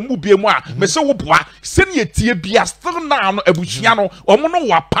onkomu bie mu a me se wo boa se ne ye tie bia still na no abusua no omo no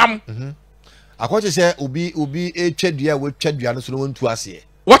wa pam akwache se obi etwadua wo twadua no so no wontu ase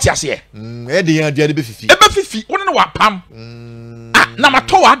what you say e de yan de be fifi woni ne wa pam na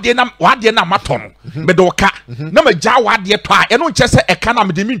mato wa de na maton me de oka na ma ja wa de to a e no nche se e ka na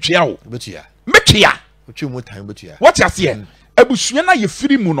me de mentwea wo metwea otwe mu tan betua what you say abusua na ye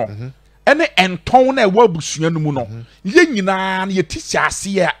firi mu no ene enton na e wa abusua no mu no ye nyina na ye tisi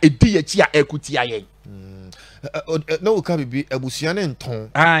ase a edi ye chi a ekuti ayen no ka bi abusua ne enton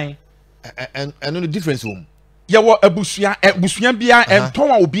ai and no difference home yewo abusua bia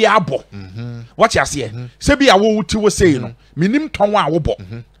enton a obi abo what you say se bia wo wuti wo sei no minim ton a wo bo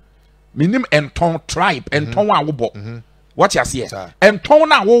minim enton tribe enton a wo bo what you say enton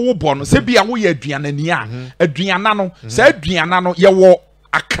na wo bo no se bia wo ye aduanani a aduana no se aduana no yewo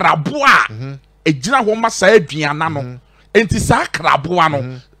akrabo a ejina ho ma sa aduana no enti sa akrabo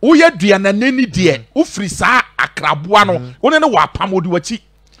no wo ye aduanani ni de wo firi sa akrabo no wo ne wa pam odi wachi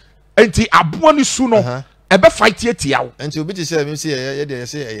enti abo ni su no ebe fight ye tia wo enti obi ti say me say ye de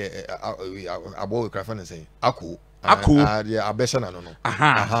say abo we craft na say ako ya abesha na no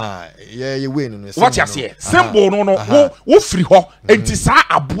ye we no what you say symbol no wo free ho enti sa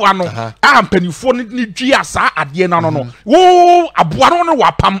aboa no a mpanifo ni dua sa ade na no wo aboa no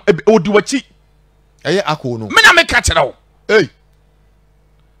wa pam odi wachi eye ako no me na me ka kire wo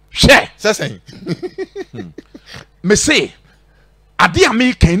she sesen me say ade a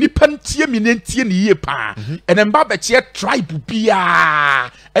me kan ni pantie mi nentie ni ye pa ene mba be che tribe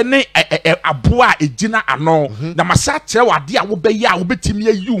bia ene aboa ejina ano na masa kire wa ade a wo be ya wo betimi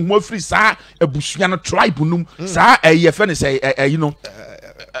ayi wo afiri sa abusua no tribe num sa ye fe ne say you know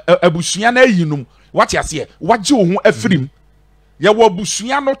abusua na ayi num what you say waje wo ho afirim ye wo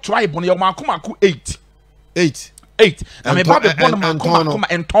abusua no tribe no ye makomako 8 na me ba be bon makoma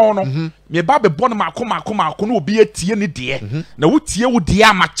enton no me ba be bon makoma no obi atie ne de na wo tie wo de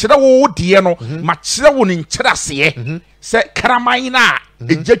a ma kire wo de no ma kire wo ne nkyerase se kraman na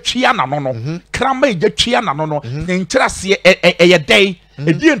ejatwia na no kraman ejatwia na no ne nkyerase ye den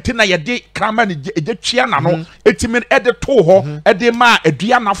edi enti na ye de kraman ejatwia na no etimi e de to ho e de ma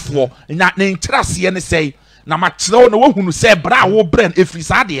aduanafo na ne nkyerase ne sei na ma kyerɛ na wahunu sɛ bra wo brand efiri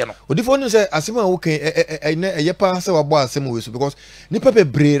saa de no odifo no sɛ asɛm a wokan ɛyɛ pa sɛ wabɔ asɛm wɔ so because nipa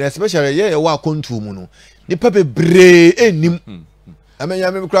bebree especially yɛ wɔ akontu mu no nipa bebree enim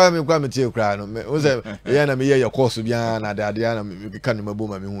amenya me kura me tie kura no me say ye na me ye course bia na ade na me ka no mabo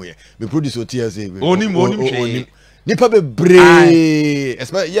ma me hu ye me produce o tie say onim nipa bebree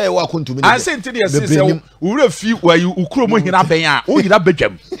especially ye wa kontu me an say nti de say wura fi wa ukuro mo hina ben a o yira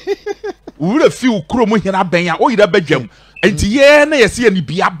badwam wura fi ukuro mo hina ben a o yira badwam enti ye na ye se ni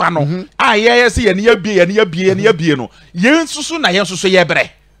bia ba no a ye se ye ne abie no ye nsusu na ye nsusu ye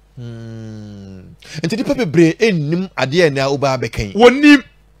bre enti nipa bebree ennim ade na oba bekan wonim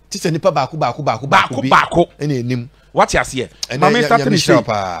ti se nipa baako ene ennim what you see ma me start ni say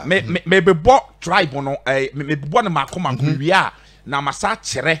me bebo tribe no me bebo na makoma kwia na masa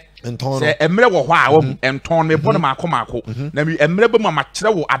kire se emre wo ho a wo enton me bebo na makoma na me emre be ma kire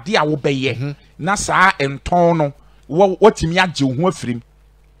wo ade a wo beye na saa enton no wo timi age wo ho afirim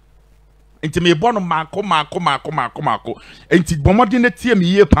enti me bɔ no mako enti bomodin na tie me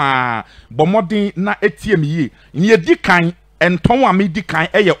yie pa bomodin na etie me yie ni edi kan enton a me di kan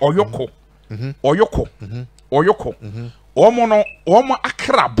eye oyoko omo no omo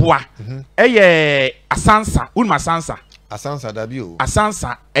akraboa eye asansa unma asansa da bi o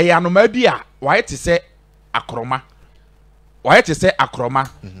asansa eye anoma bi a waye te se akroma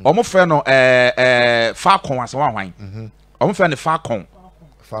omo fe no falcon asan hwan omo fe no falcon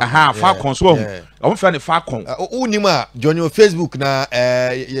falcon so omo fe no falcon unima join your Facebook na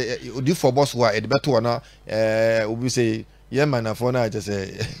odi for boss wa e beto na obi say ye man afọ na je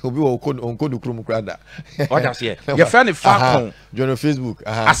say obi wo onkodu krum krada what you say ye fe no falcon join your Facebook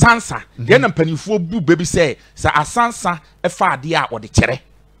asansa ye na mpanifo bu baby say asansa e fa ade a ode kere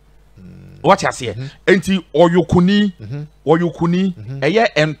what you say enti oyokuni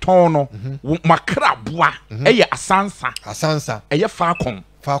eye enton no makraboa eye asansa eye falcon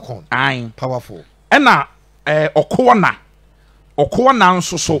ayin powerful ena okona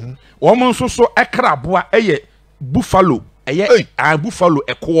nso so wo mo nso so ekraboa eye buffalo eye buffalo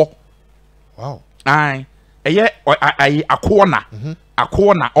ekwo wow ayin eye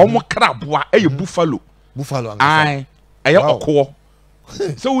akona o mo kraboa eye buffalo ayin eye okwo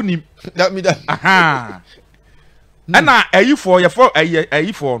so unim that me that aha ena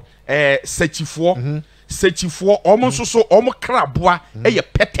ayifo sechifo omo nso so omo kraboa eye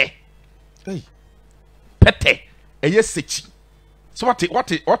pete eye sechi so what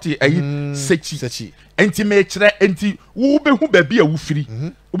ayi sechi enti me kire enti wo behu ba bia wo firi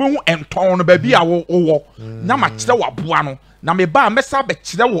wo behu enton no ba bia wo na ma kire wo aboa no na me ba mesa be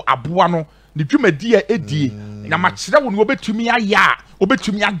kire wo aboa no ne dwumadi a edie na ma kire wo no obetumi aya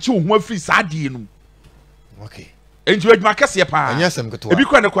obetumi age wo ho afiri saadie no okay enti wadwuma kese pa anyasem keto ebi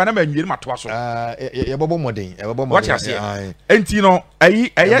kwa ne kwa na ma nwie ma to aso ye bobo modern what you say enti no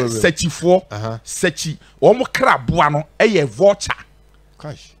ayi sechifo sechi wo mo kraboa no eye vulture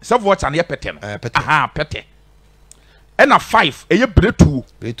gosh se vulture na ye pete no pete ena 5 eye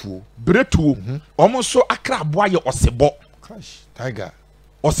bretuo wo mo so akraboa ye osebo gosh tiger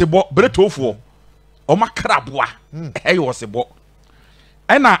osebo bretuofo wo ma kraboa eye osebo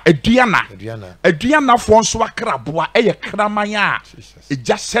ena aduana fo nso akraboa eye kraman a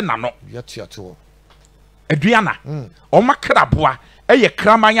eja se na no yatuato aduana o makraboa eye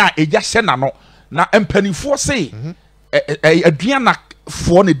kraman a eja se na no na empanifo se aduana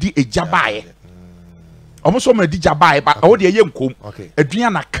fo na di eja baaye o mo so ma di jabae ba o de ye nkom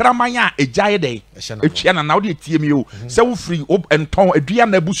aduana kraman a eja ye de etwia na o de tie mi o se wo free enton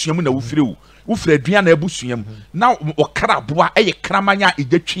aduana abusuam na wo free o wo free aduana abusuam na o kraboa eye kraman a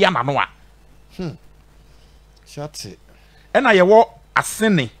eja twia na no a shati ena ye wo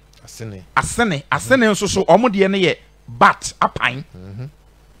asene nso so omo de ne ye bat apan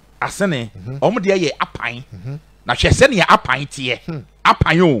asene omo de ye apan na hwese ne apan tie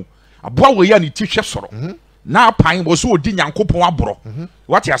apan o aboa wo ya ne ti hwe soro na apan bo so odi nyankopon aboro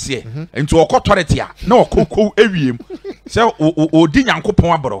what you say enti authority a na okoko ewiem se odi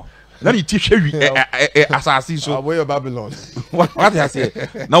nyankopon aboro na ne ti hwe wi asasi so aboy Babylon what you say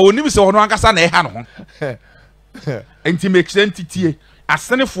na onim se ono ankasa na eha no ho enti make sense tie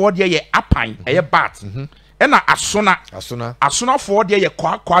asenefo de ye apan eye bat ena asona fo de ye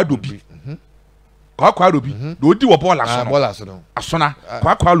kwa dobi kwa dobi do odi wo ball asono asona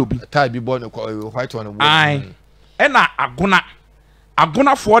kwa dobi tie bi ball white one ai ena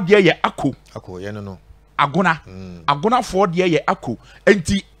agona fo de ye ako ye no agona fo de ye ako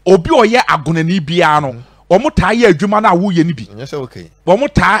enti obi oye agona ni bia no omo ta ye adwuma na wo ye ni bi yes okay omo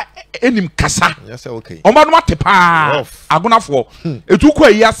ta enim kasa yes okay omo no atepa agonafo etu ko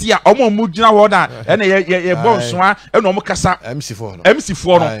ayiase a omo mu gina ho na ene ye bonsoa ene omo kasa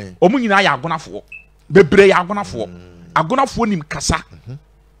MC4 no omo nyina ya agonafo bebre ya agonafo nim kasa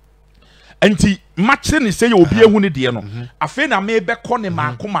enti matche ni se ye obi ehu ne de no afi na me be ko ne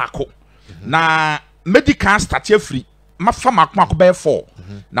maako na medical start free mafa maako be 4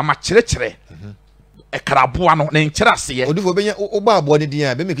 na ma kire ekaraboa no na nkyere ase odifo benya oba abo ne din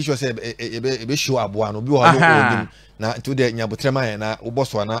a be make sure say be show aboa no bi wo no na to de nyabotrema na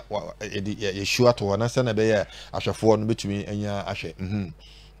oboso na ye show ato na se na be ya ahwefo no betumi anya ahwe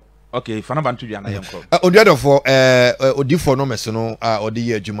okay fana bantu dia na yenko odiadofo odifo no meso no odi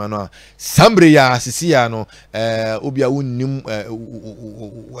ye adwuma no sambre ya sisi ya no obi a wonnim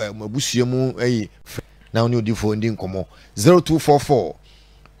mabusuemu na oni odifo ndi nkomo 0244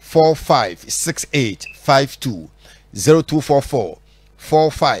 456852 0244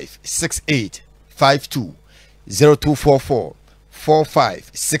 456852 0244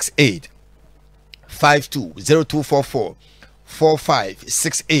 456852 0244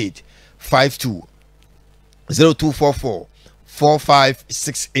 456852 0244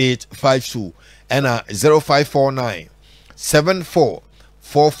 456852 and 0549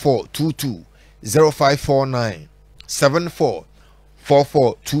 744422 0549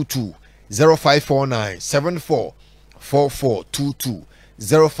 744422 0549 744422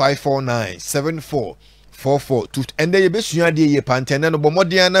 0549 744422 and they be sure dey ye pantene no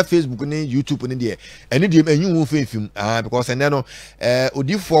bomodian na Facebook ni YouTube ni dey eni dey enyu fefim because and no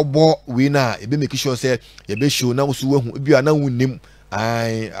odifo bo we na e be make sure say ye be show na so wahu bia na wunnim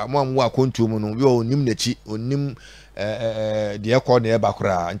amamwo akontu mu no bi onim nachi onim de ekọ na eba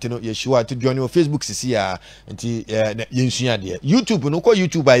kura nti no ye show at join Facebook sisi ya nti ye nsua de YouTube no ko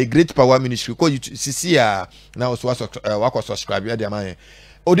YouTube by Great Power Ministry ko sisi ya na also wako subscribe ya de man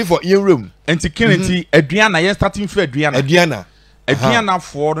odifo yen room enti kineti aduana ye starting for aduana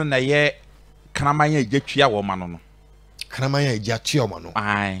for no na ye kramanya ejetwia wo ma no kramanya ejetwia wo ma no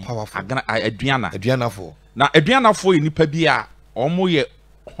powerful aduana for na aduana for nipa bi a omo ye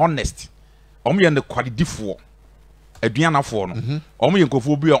honest omo ye ne quality for aduana for no omo ye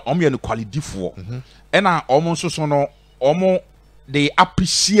nkofo bi a omo ye ne quality for ena omo nsoso no omo they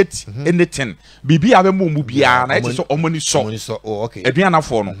appreciate anything bibi abe mu bia na eti so omo ni so okay aduana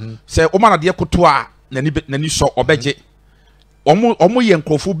for no say omo na de koto a nani so obeje omo ye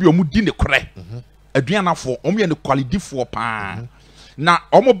nkofo bi omo di ne kore aduana for omo ye ne quality for pa na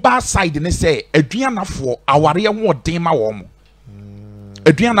omo ba side ne say aduana for aware ho den ma wo mo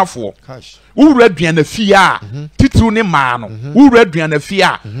aduana for wura aduana fi a titru ne ma no wura aduana fi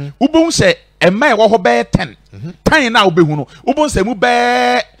a ubon say ema e wo ho be 10 tan na obehu no ubon say mu be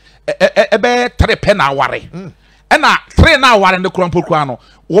ebe 3 pe na aware na 3 na aware ne krompokura no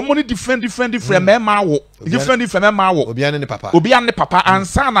wo mo ni different mema wo different mema wo obi an ne papa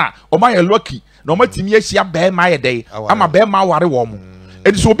ansa na o ma ye lucky na o ma timi ahia be ma ye dey ama be ma aware wo mo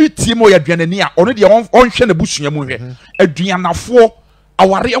edi so obi timo ya aduana ni a ono de on hwe na busua mu hwe aduanafo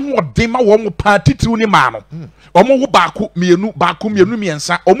aware ho den ma wo mo pa titru ni ma no omo wo baako mienu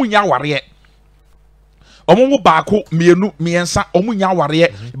miensa omo nya aware omo wo baako miensa omo nya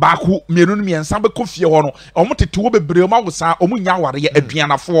aware baako mienu miensa be kofie ho no omo tete wo bebre ma wo sa omo nya aware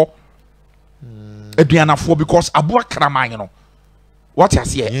aduanafo because aboa kraman no what you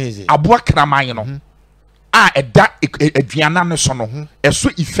say aboa kraman no eda aduana ne so no eso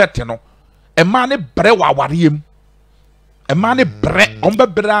effect no e ma ne bre wa awareyem e ma ne bre on be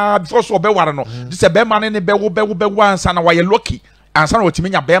bra before so be ware no this e be ma ne be wo ansa na wa ye lucky ansa na otimi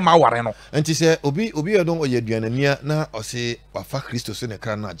nya be ma ware no enti se obi odon oye aduanania na o se wafa Kristo so ne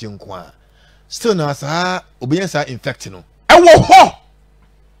kra na agenko a still na sa obi yan sa infect no e wo ho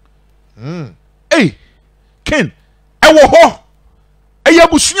ken e wo ho e ya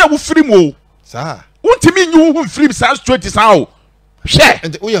busua wo firi mo sa untimi nyu hu firi sa straight sa o hwe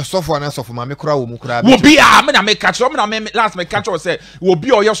enti o ye sofo na sofo ma me kra wo mu kra wo bi a me na me catch me na me last me catch say wo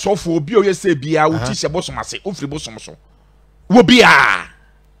bi o ye sofo obi o ye say bia wo ti se bosom ase o firi bosom so wo bi a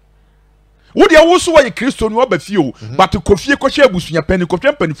wo de wo so ye Kristo no ba fie o but kofie kohwe abusua pani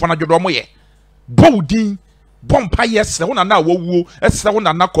kofie pani fo na dwodo mo ye bowdin bompa yes wo na wo esere wo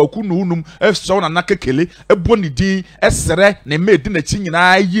na kwaku no unum esere wo na kekele ebo ni din esere na medi na chi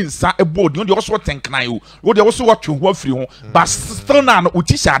nyina yi nsa ebo di wo de wo so tenkran o wo de wo so watwe ho afiri ho but still na no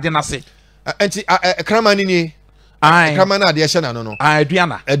uti shade na se enti kramani ni kramani ade hye na no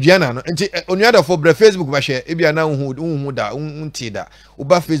aduana no enti onuada for bre Facebook ba hye e bia na hu da unti da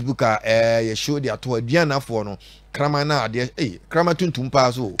uba Facebook ye show de ato aduana for no kramani ade kramani tuntum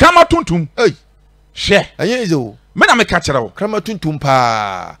pa so kramani tuntum Share. Aye is o. Me na me ka kire wo. Krama tuntum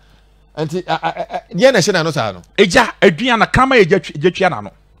pa. Anti ye na hye na no sa no. Eja aduana krama eja twa na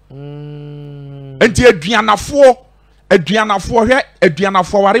no. Enti aduanafo hwe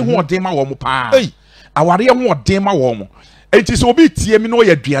aduanafo ware ho odin ma wo mo pa. Aware ho odin ma wo mo. Enti so obi tie mi no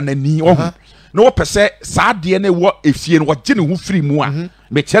ye aduanani ohu. No wo pese saa de na wo efie no wo gye ne ho firi mu a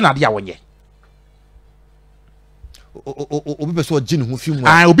me tie na de a wonye. Obi pese wo gye ne ho firi mu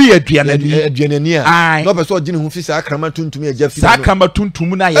a. Obi aduanani a. No pese wo gye ne ho firi saa krama tuntum eja firi. Saa krama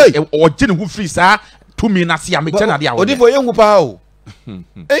tuntum na ye wo gye ne ho firi saa tumi na se a me tie na de a wonye. Odi fo ye hu pa o.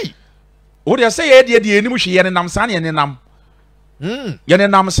 O de say ye de enim hwe ye ne nam sa ne ne nam. Ye ne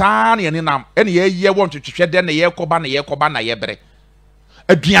nam sa ne ne nam. Ene ye won twetwe de ne ye koba na ye bere.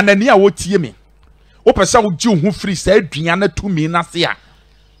 Aduanani a wo tie me. Wo pese wo gye ho firi sa aduana tumi na se a.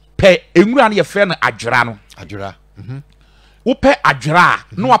 Pe enwura ne ye fe no adwera no. Adwera. Wo pe adwera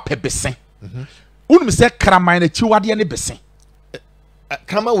no wa pe besen. Unum se kraman na chiwade ne besen.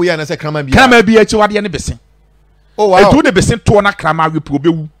 Krama we ya na se krama bi. Krama bi ya chiwade ne besen. Oh wow. Edu ne besen to na krama we pro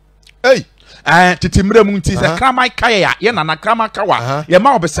bewu. Hey. Titi mre mu nti se krama kaye ya ye na krama kawa ye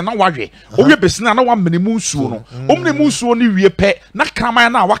ma obese na wahwe owie bese na wa mene mu nsuo no omne mu nsuo ni wie pe na krama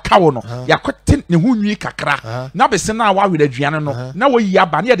na wa kawo no yakote ne ho nwi kakra na bese na wa hwe aduane no na wo yi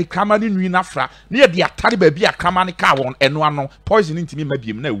aba na ye de krama ni nwi na fra na ye de atare ba bi a krama ni ka won eno ano poison ntimi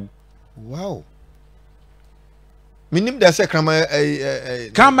mabiem na wu. Wow. Minim da se krama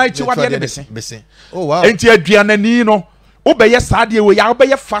krama chi wa de bese. Oh wow. Enti aduane ni no obeye saade we ya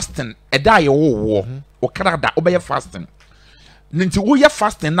obeye fasting eda ye wo o Canada obeye fasting nti wo ye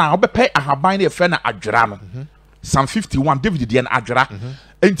fasting na obepe ahaban na efe na adwera no Psalm 51 David de na adwera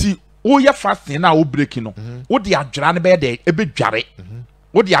nti wo ye fasting na o break no wo de adwera ne be de ebe dware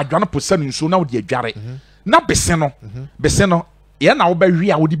wo de adwara no posanu nso na wo de adware na bese no ye na wo be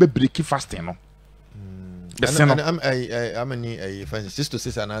hwe a wo de be break fasting no bese no how many 6 to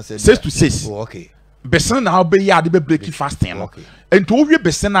 6 and I said 6 to 6. Oh okay. Besen na obe ya de be break fasting no enti o wie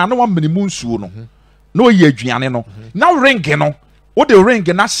besen na wa menimu nsuo no na o ye aduane no na ring no o de ring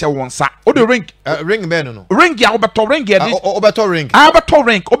na hye wonsa o de ring be no ring ya obeto ring ya di obeto ring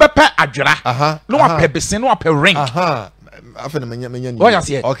obepe adwera no wa pe besen no wa pe ring afa na menya ni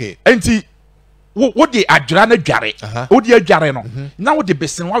okay enti wo de adwera na dware o de adware no na wo de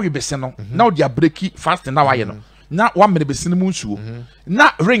besen wa wie besen no na o de break fasting na wa ye no na wa mene besen mu nsuo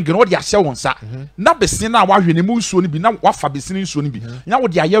na ring no de ahye wonsa na besen na wa hwe ne mu nsuo ni bi na wa fa besen nsuo ni bi na wo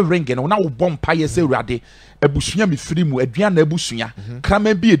de aye ring no na wo bom pa ye se urade abusua me firi mu aduan na abusua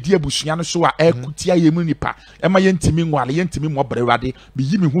krama bi edi abusua no so a ekutia ye mu nipa e ma ye ntimi nwale ye ntimi mo bre urade me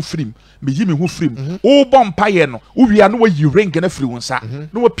yi me ho firim o bom pa ye no wo wia no wo yi ring na firi wonsa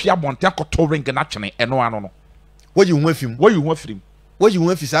na wo pia bonte akoto ring na twene eno ano no wo yi ho firim wo yi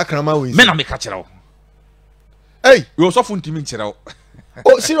ho fi sa krama wo me na me ka kire wo. Hey, you also fun to me chira.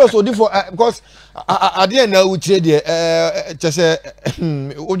 Oh, serious or different because I didn't know which just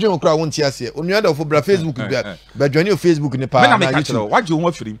Ojo Kra won't hear. On the other for Facebook, but join your Facebook in the past. What do you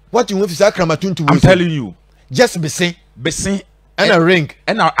want for him? What you want is Akramatun to I'm telling you. Just besen and a ring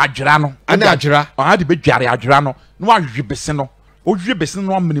and a adjurano and adjura. I had to be Jari adjurano. No, I beseno. O jibesen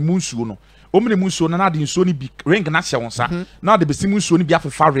no many moonsuno. Omni muso na de nso ni bi ring na hye wonsa na de besi muso ni bi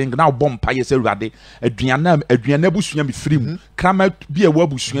afefa ring na bom pa ye se ruade aduana busua mi firi mu krama bi e wa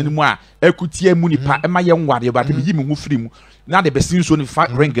busua ni mu a ekutie mu nipa e ma ye nware ba de yi mi hu firi mu na de besi nso ni fa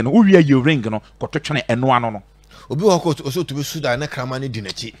ring no wo wie ye ring no kototwene eno ano no obi wo ko so to be suda na krama ni di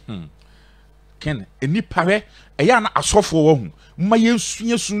nachi ken enipa we e ya na asofo wo hu ma ye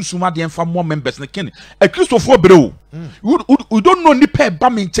sunya sunsuma de enfa mo members na ken a Christopher bro we don't know nipa ba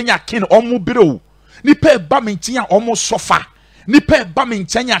me nkyenya ken omo bro nipa ba me nkyenya omo sofa nipa ba me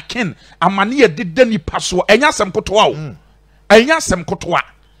nkyenya ken amane ye dede nipa so enya sem kotoa o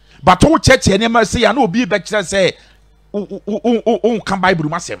but wo cheche ne ma se ya na obi be kire se o kan bible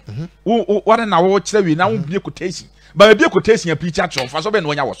ma sem wo na wo kire wi na wo bie quotation ba bie quotation ya preacher chon fa so be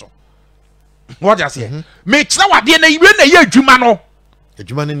no nya wo so. What you say? Me tira wade na iwe na ye adwuma no.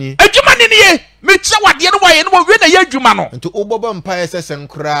 Adwuma ni ye. Me tira wade no wa ye no we na ye adwuma no. Nto obobo mpa ye sesen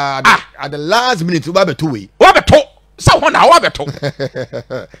kra at the last minute we ba beto we. Wa beto. Sa ho na wa beto.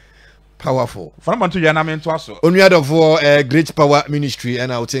 Powerful. For man to ya na me nto aso. Onuado for great power ministry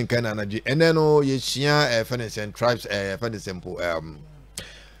and I would think kind energy. And then ye shia furnace and tribes furnace simple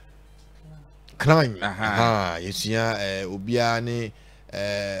crime. Ye shia obia ni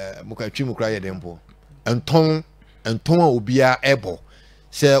mukatwi mukra ye dempo enton a obia ebo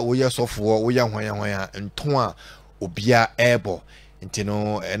se wo ye sofo wo ye hwan enton a obia ebo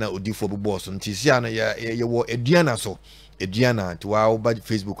ntino na odifo bebo so ntisia na ye wo aduana so eduana to wa ba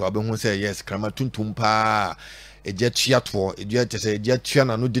Facebook obe hu say yes krama tuntum pa eje tuato eje tese eje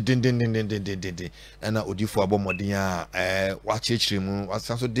tuana no de na odifo abomodin a wa chechire mu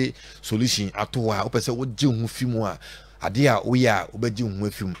wasaso de solution ato wa opese wo je hu fi mu a ade a wo ya obeji hu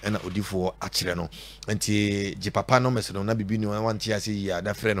afim na odifo akire no nti je papa no meso na bibi ni wanti ase ya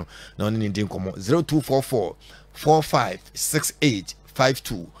da frɛ no na oni ndi nkomo 0244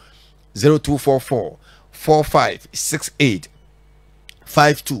 456852 0244 456852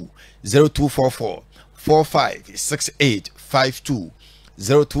 0244 456852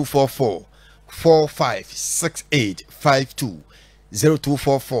 0244 456852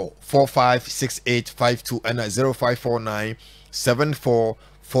 0244 456852 and 0549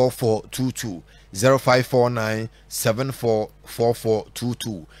 744422 0549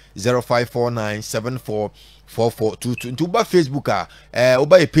 744422 0549 744422 nti uba Facebook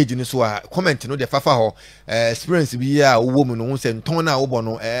uba e page ni so a comment no de fafa ho experience bi a wo mu no se nton na wo bo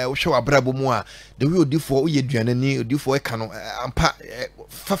no wo hwe wabrabo mu a de we odifo uye duane ni odifo e ka no ampa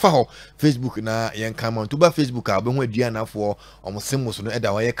fafa ho Facebook na yen kama nti uba Facebook a be ho aduane afo omsemo so no e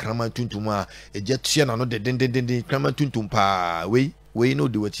da wa ye krama tuntum a eje tua na no de den krama tuntum pa we no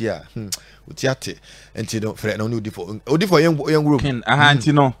de wati a utiate enti no frɛ na odifo yen group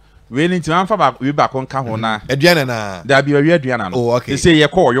enti no we need to amfa ba we ba kon ka ho na aduane na da bi we aduane no oh okay say ye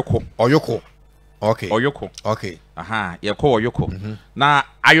ko oyoko okay okay ye ko oyoko na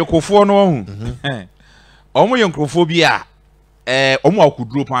ayokofo no hu omo ye nkrofo bi a omo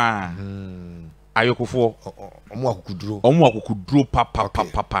akuduro pa ayokofo omo akuduro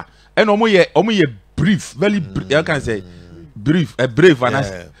pa and omo ye brief very I can say brief brave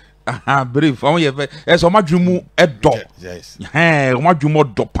and brave omo ye so madwumu edo yes madwumu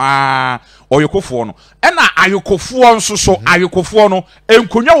do pa oyokofo no e na ayokofo nso so ayokofo no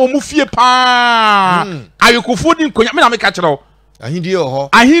enkonya wo mu fie pa ayokofo di nkonya me na me ka kire o ahindie ho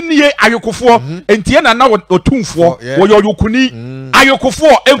ahinie ayokofo entie na otumfo wo yokuni ayokofo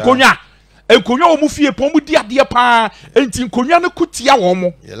enkonya wo mu fie pa mu di ade pa enti nkonya no kutia wo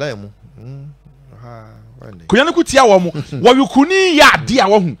mo yela mu konya no kutia wo mo wo yokuni ya ade a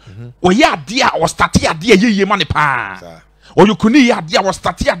wo hu wo ya ade a wo start ya ade yeye ma ne pa wo yokuni ya ade a wo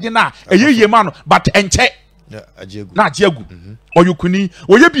start ya ade na yeye ma no but enche na ajiegu oyukuni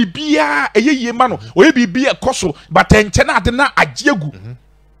oye bibia eyeye ma no oye bibia koso but enche na ade na ajiegu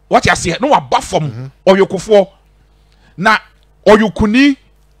what you say no wa bafom oyukufo na oyukuni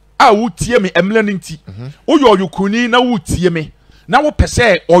a wutie me emlani nti oye oyukuni na wutie me na wo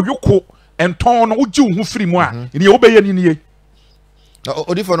pese oyuko enton no uji hu firi mu a ni obeye ni nie na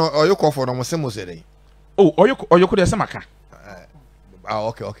odifo no oyukofo no mosemo sere oh oyuko de semaka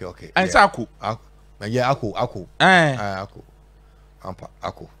okay ensa aku yeah, ako. Ako.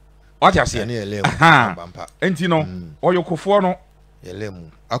 Ako. What you say? Ampa. Enti no, oyokofo no.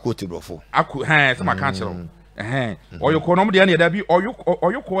 Yelemu. Ako tibrofo. Ako, se maka chiro. Oyoko no de na da bi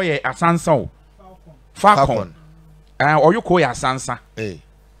oyoko ye asansa o. Falcon. Oyoko ye asansa.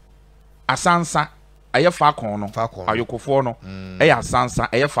 Asansa aye Falcon no. Oyokofo no. Asansa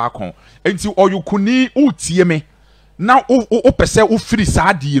aye Falcon. Enti oyokuni utie me. Na o pese o firi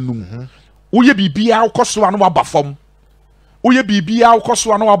saade enum. Uye bibia ukoso anu wabafom. Uye bibia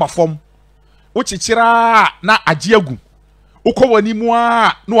ukoso anu wabafom. Uchichira na ajiegu. Uko wani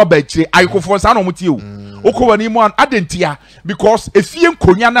mua no wabachire. Ayikofo sa no mutie o. Uko wani mua adentia because efie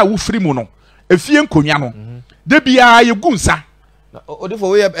nkonya na ufiri mu no. Efie nkonya no. De bia yegu nsa. Odifo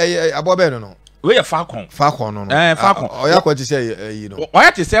we abobe no. We ye Falcon. Falcon no. Falcon. Oya kwati say you know.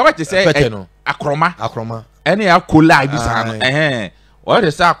 Oya te say akroma. Ene akola ibisa no. What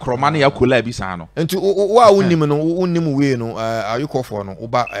is that cromani ya kula bisa no enti wa unnim we no ayukofo no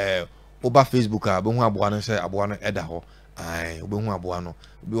oba Facebook a be hu aboa no say aboa no eda ho ai obe hu aboa no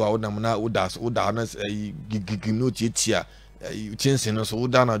bi wa wodam na woda na gigigim no tietia chinsen no so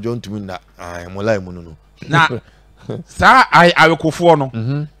woda na John tumi na ai molai mu no na sa ayukofo no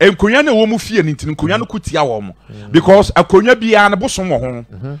enkonya na wo mu fie ni ntin enkonya no kutia wo mo because akonya bia na bosom wo ho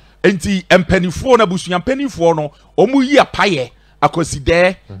enti empanifo na busunya empanifo no omu yi apaye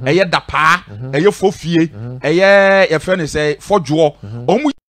akoside eye dapa eye fofie eye ye fe ne say fojuo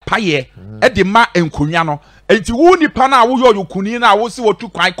omu paye e de ma enkonya no enti wu nipa na wo yoyokuni na wo si wotu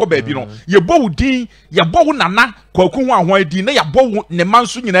kwan ko baabi no ye bo wudin ye bo wo nana kwaku ho ahon adin na ye bo wo ne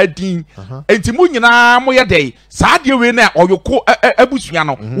manso nyina adin enti mu nyina mo ye dey saade we na oyoko abusua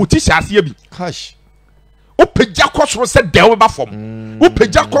no wuti hyase bi cash opegya kosoro se de wo ba fom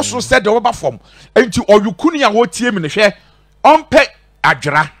opegya kosoro se de wo ba fom enti oyokuni a wo tie mi ne hwe ompe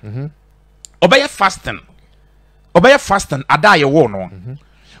adwra obeye fasting ada ye wo no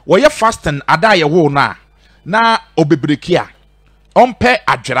wo ye fasting ada ye wo no a na obebreki a ompe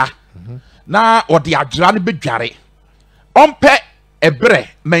adwera na odi adwera ne bedware ompe ebre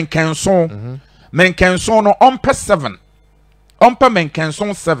menkenson no ompe 7 ompe menkenson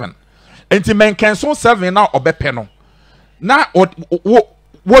 7 enti menkenson 7 na obepe no na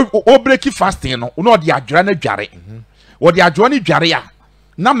wo breaki fasting no no odi adwera na dware odi adwera ne dware a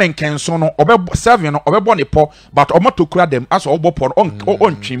na menkenson no obe 7 no obebo ne po but omotokura dem as obo po on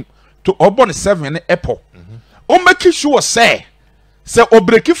twim to obo ne 7 ne epo o make sure say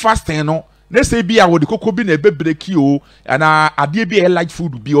obreaki fasting no na say bia wo de kokko bi na ebe breaki o na ade bi e light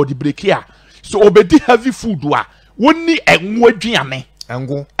food bi o de breaki a so obedi heavy food a woni enwo aduane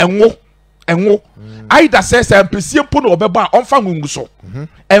enwo aida say ampesie mpo na obeba onfa ngungu so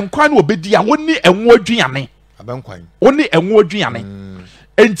enkwan na obedi a woni enwo aduane abankwan woni enwo aduane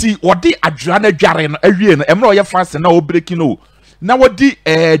enti wodi adwara na dware no awie no emra oye fast na obreaki no na wodi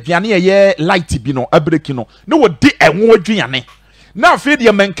aduane ye light bi no abreaki no na wodi enwo aduane na afi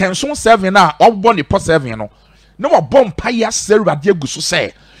de menkenson 7 na obbo ne po 7 no na wabɔ mpaya serade aguso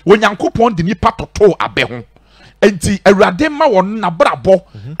sɛ onyankopɔn de nipa toto abe ho enti awurade ma won na brabɔ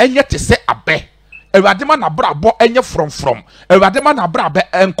enye te sɛ abe awurade ma na brabɔ enye from awurade ma na brabɔ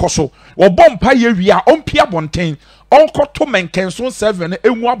enkoso wabɔ mpaya wia ompia bonten onkoto menkenson 7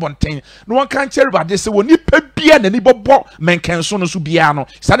 enwu abonten na won kan kyere awurade sɛ woni pa bia na ni bɔbɔ menkenson no so bia no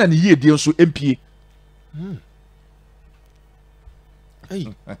sa na ne yiedie nso empie hey.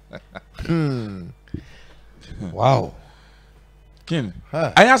 Wow. Kin.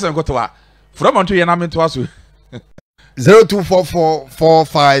 Anya se nkoto wa. From onto ye na me to aso.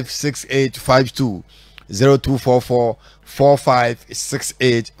 0244456852.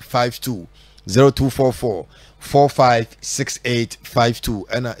 0244456852. 0244456852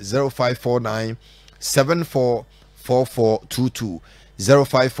 and 0549744422.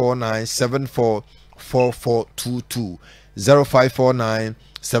 0549744422.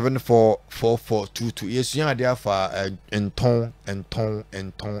 0549744422. Yes, you are there for enton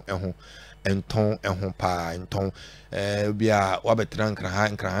pa enton bia wabetran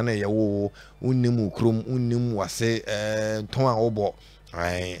nkran na yewo unnim ukrom unnim wase enton a obo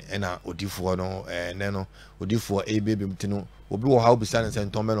na odifo no ne no odifo ebebe mtino obi wo ha obisa ne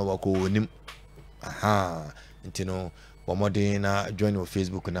enton me no wako onim aha ntino womodin na join on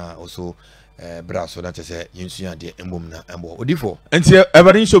Facebook na also bra so that say yinsu ade embom na embo odifo enti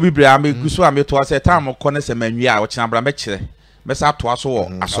everin so bibire am guso am to say time ko ne se manwi a wo kina bra me kire me sa to aso wo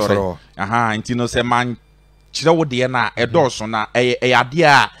asore aha enti no se man kire wo de na edoso na ade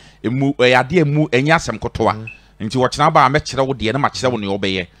a emu ade emu enya asem kotoa enti wo kina ba me kire wo de na ma kire wo ne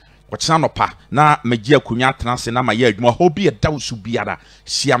obeye wo kina no pa na magi akunya transe na ma ye adwuma ho bi e dawo su biara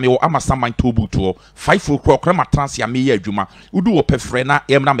siame wo amasa man tobu to 5 o'clock na ma transe am ye adwuma udu wo pefre na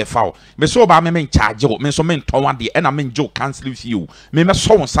em na me fawo me so ba me charge wo me so me ntonwa de e na me njo cancel fee me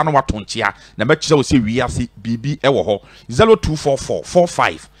so won sa na watonchia na me kire wo se wiase bibi e wo ho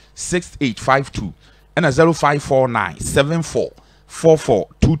 0244456852 and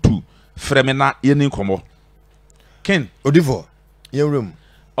 0549744422 fremena yeni komo Ken odifo ye room.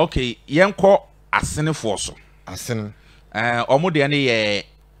 Okay, yenko asene forso. Asene. Omo de ne ye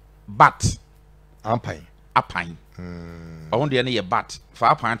bat. Apan. Omo de ne ye bat. Fa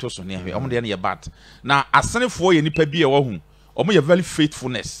apan to so ne hwe. Omo de ne ye bat. Na asene fo ye nipa bi e wo hu. Omo ye very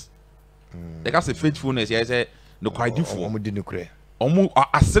faithfulness. They can say faithfulness. Ye say no kwadi fo. Omo di nukre. Omo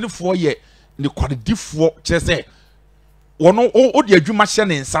asene fo ye ne kwadi fo che say wono o de adwuma hye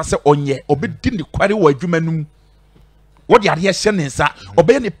ne nsa se onye obedi ne kwari wo adwuma num. What you are here saying is that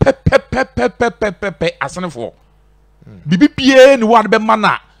obey ni pe asenefo bibi pie ni wa be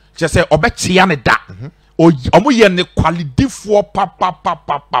mana je say obetia ne da omo ye ne quality fo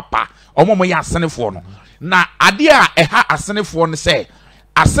pa omo ye asenefo no na ade a eha asenefo no say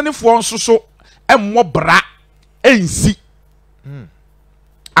asenefo nso so emmo bra ensi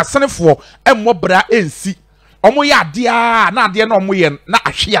asenefo emmo bra ensi omo ye ade a na ade na omo ye na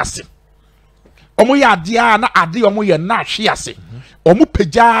ahwe ase omo ya ade a na ade omo ye na ahwe ase omo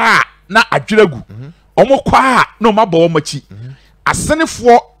pagya na adweragu omo kwa na omo aba omo chi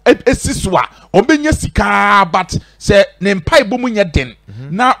asenefo esiso a omenya sika but se ne mpai bomu nye den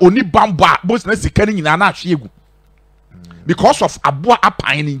na oni bamba boss na sika ni nyina na ahwe egu because of aboa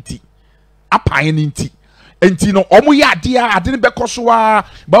apan nti enti no omo ya ade a ade ne bekoso a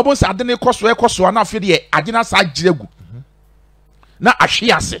babo se ade ne ekoso na afi de ade na sa agiragu na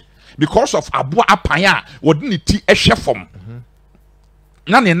ahwe ase because of aboa apan a wodi ne ti ehwe fom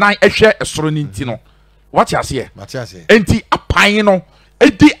na ne nan ehwe esoro ni nti no what you say Matias enti apan no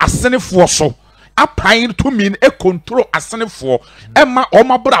edi asenefo so apan to mean e control asene for emma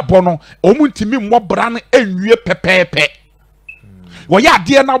omabra bono omuntimi mmobra no enwie pepepe wo ya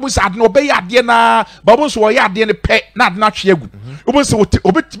de na busa de no be ya de na babo so wo ya de ne pe na de na hwe agu obo se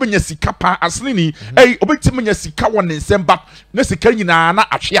obetimi nya sika pa asene ni obetimi nya sika won ne nsemba na sika nyina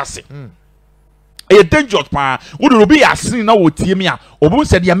na ahwe ase e dangerous pa wo do be ya asene na wo tie mi a obo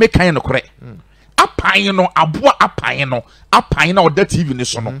se de mekan no kore apan no aboa apan na oda TV ni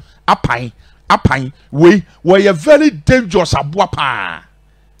so no apan we were very dangerous aboa pa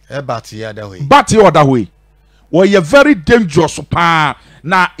bat ya da way we very dangerous pa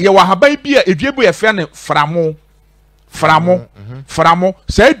na ye wa haban bi a eduebu ye fe ne framo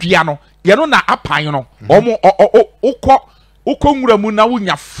sa adua no ye no na apan no omo ukọ nwura mu na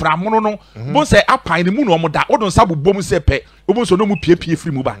wunya framo no bo se apan ne mu no omo da odon sabobom se pe obo so no mu piepie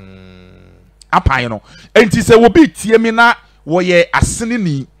firi mu ba apan no enti se wo bi tie mi na wo ye asene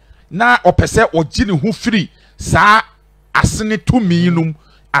ni na opese ogi ne hu firi saa asene to minum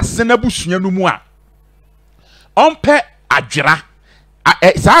asene busua no mu a ompe adwera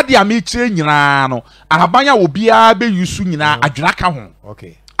saa de ame kire nyina no ahabanya obi a be yusu nyina adwera ka ho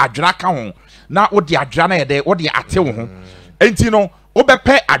okay adwera ka ho na wo de adwera na ye de wo de ate wo ho enti no wo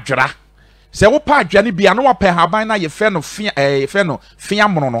bepe adwera se wo pa adwane bia no wape haban na ye fe no fia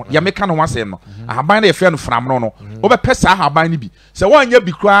mono no ya meka no wasem no haban na ye fe no framno no wo bepe sa haban ni bi se wo anya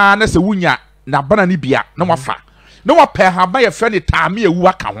bi kra na se wunya na bana ni bia na wafa na wape haban ye fe ni taame ewu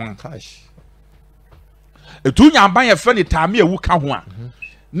aka ho etunya haban ye fe ni taame ewu ka ho a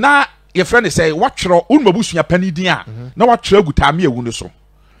na ye fe ni se watwero unmabusua pani din a na watwero agu taame ewu no so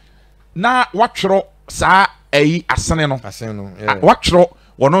na watwero sa asene no watwero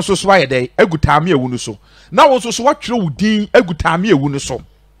wono so so ayede agutame ewu no so na wo so so watwere wudin agutame ewu no so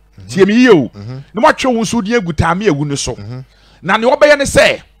tie me yie o na watwere wo so din agutame ewu no so na ne obeye ne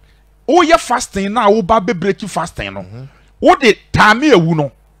se wo ye fasting na wo ba bebreki fasting no wo de tame ewu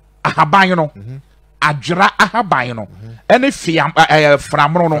no ahaban no adwera ahaban no ene fiam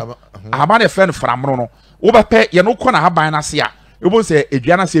framro no ahaban e fe no framro no wo bepe ye no kɔ na ahaban na se a ebo se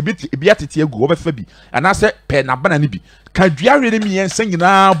eduana se ebi atete agu wo befa bi ana se pe na bana ni bi ka duare ne mi yensa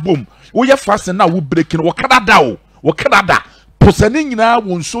nyina bom wo ye fast na wo break no wo kadada posane nyina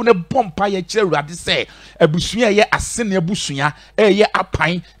wo nso ne bompa ye kire urade se abusua ye asene abusua ye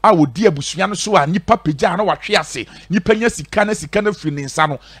apan a wodi abusua no so a nipa pagya na wahwe ase nipa nya sika na firi ne nsa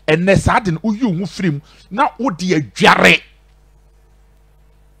no enne sa de no uyi hu firim na wo de aduare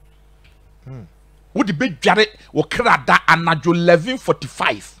wo de bedware wo krada anajo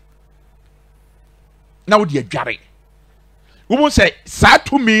 11:45 na wo de adware wo bon say sa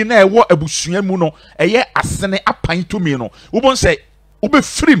to me na ewo abusua mu no eye asene apan to me no wo bon say wo be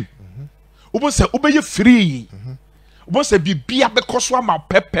firim wo bon say wo be ye free wo bon say bibia be koso ama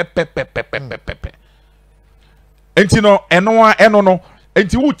pepepepepepepepe enti no eno no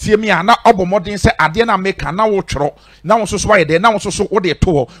enti wo tie me a na obomodin se ade na meka na wo tworo na wo soso waye de na wo soso wo de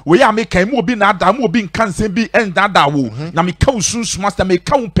to ho wo ya meka mu obi na ada mu obi nkanse bi endada wo na meka usunsu master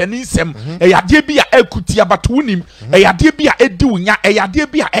meka wo paninsem ade bi a akuti abato wonim ade bi a edi wonya ade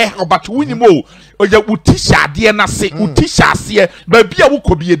bi a abato wonim o oya wutisha ade na se wutisha ase ba bi a wo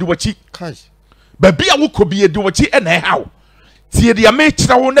kobi edi wachi ba bi a wo kobi edi wachi na hawo tie de me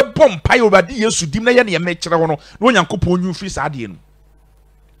kira wo ne bompa yo ba de Yesu dim na ye ne me kira wo no na onyankopon nyu firi sa ade no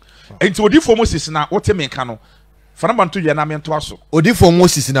enti odifo Moses na wote menka no fanabanto ye na mento aso odifo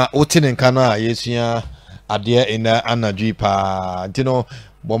Moses na wote ne nka no a yesua ade ina anadwi pa enti no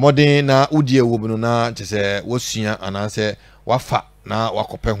bomodin na udie wo no na tese wosua anase wafa na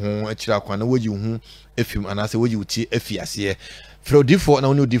wakope ho akira kwa na woyi hu efim anase woyi uti afiase fro odifo na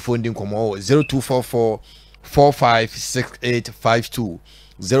woni odifo ndi nkomo 0244 456852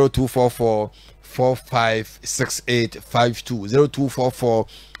 0244 456852 0244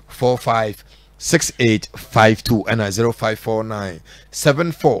 456852 and 0549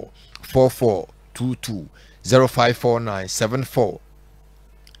 744422 0549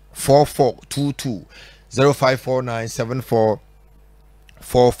 744422 0549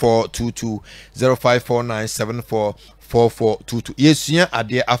 744422 0549 744422 yesua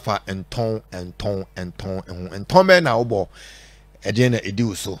ade afa enton me na obo ede na edi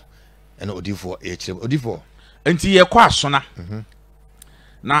uso ena odifo echire odifo enti ye kwa asona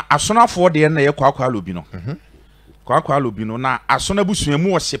na asonafo de na ye kwa lobi no kwa lobi no na asona busua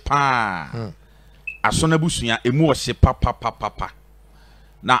mu ose pa asona busua emu ose papa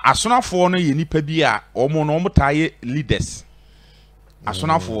na asonafo no ye nipa bi a omo no omta ye leaders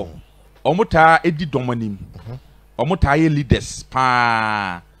asonafo omta edi domanim omta ye leaders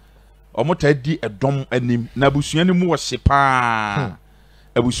pa omta di edom anim na busua ni mu ose pa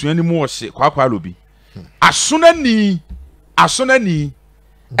abusua ni mu ose kwa lobi asonani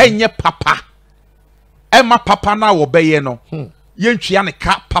enye papa ema papa na wo beye no yentwia ne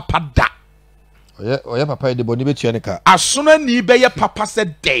ka papa da oye papa de boni betua ne ka asonani beye papa se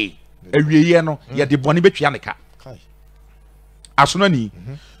day awieye no ye de boni betwia ne ka asonani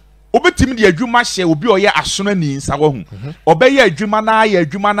obetimi de adwuma hye obi oye asonani nsa wo hu obeye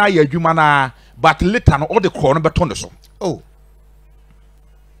adwuma na but later no all the crown beton no so oh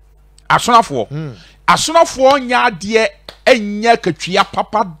asonafo nya de enya katwia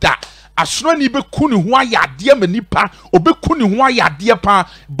papa da asonani be kunu ho ayade ma nipa obeku ne ho ayade pa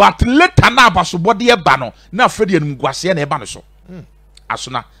but later na abasobode e ba no na afede enum guase na e ba no so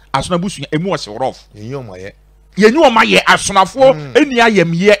asona busu emu ose rof yenyu omaye asonafo eni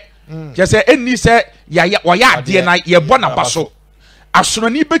ayemye kese eni se ya ade na ye bo na baso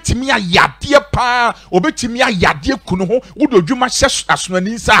asonani betimi ayade pa obetimi ayade kunu ho wodo adwuma hye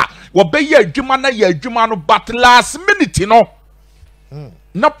asonani nsa wo be ye adwuma na ye adwuma no but last minute no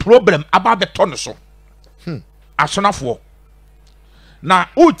no problem about the ton so asonafo na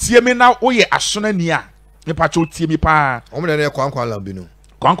otie me na oye asonani a me pa cho tie me pa o me na kwankwa lambi no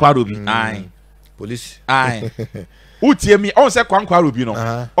kwankwa robi ai police ai otie me on se kwankwa robi no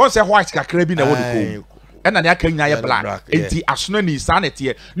on se white kakra bi na wo de ko ena ne aka nyina ye black enti asonani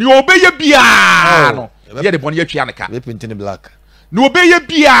sanete ni obeye bia no ye de boni atwa ne ka we pintini black ni obeye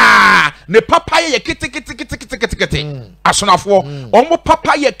bia ne papa ye kete asonafo omo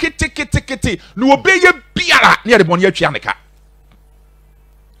papa ye kete ni obeye biara ne de boni atwa ne ka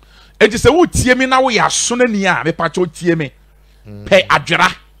enti se wo tie me na wo ya asonani a me pa cho tie me pe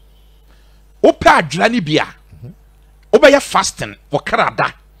adwera wo pe adwera ni bia obeye fasting wo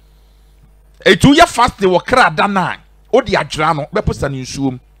krada etu ya fasting wo krada na odi adwera no be posa ni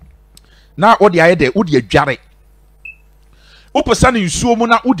nsuom na odi aye de odi adware upesani nsuo mu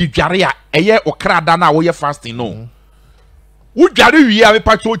na udi dware a eye okrada na wo ye fasting no wo dware wi a me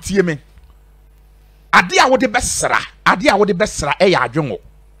pa cho tie me ade a wo de besra e ya adwenwo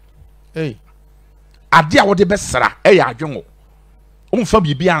ade a wo de besra e ya adwenwo umfa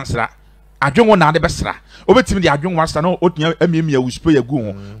bibi ansra adwenwo na de besra obetimi de adwenwo asa no otua amiemia wo spray agu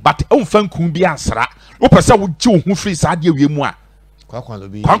ho but umfa nkun bi ansra wo pesa wo gye wo hu free sa ade awie mu a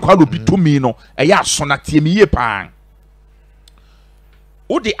kwankwa lobi to mi no e ya so na tie me ye pa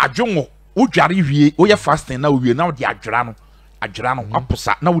odi adwonwo wo dware wie wo ye fasting na wie na odi adwara no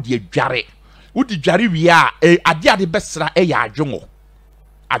aposa na odi adware odi dware wie a ade besra e ya adwonwo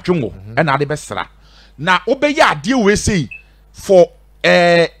e na ade besra na obeye ade we sei for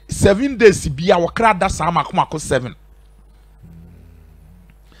 7 days bia wo krada sama komako 7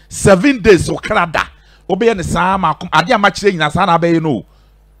 days wo krada obeye ne sama kom ade amachire nyina sa na abaye no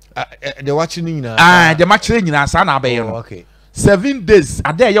de watching nyina de machire nyina sa na abaye no okay 7 days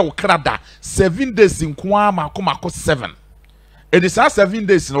ade ye wo krada 7 days nkoa makomako 7 it is 7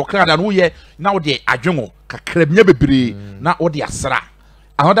 days no krada no ye na wo de adwenwo kakrabnya bebre na wo de asra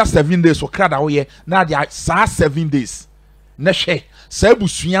another 7 days wo krada wo ye na de sa 7 days na hwe sa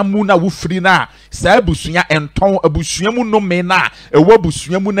busua mu na wo firi na sa busua enton abusua mu no me na ewo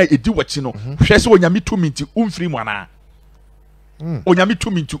busua mu na edi wachi no hwe se onyame tuminti umfiri mu ana onyame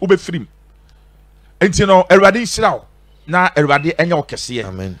tuminti ubefiri enti no erwade nhyirawo na erwade enya okese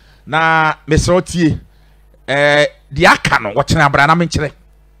amen na mesrotie di aka no wo chena bra na menkyere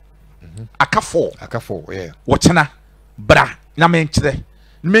akafo yeah wo chena bra na menkyere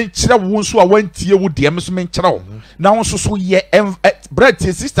wo nso a wantie wo de me so menkyere wo na wo so ye bra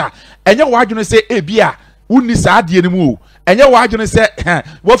tie sister enya wo adwene se ebia wonni sa ade ni mu enya wo adwene se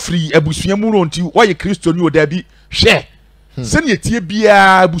wo free abusua mu no nti wo ye kristo ni odabi hwe seni etie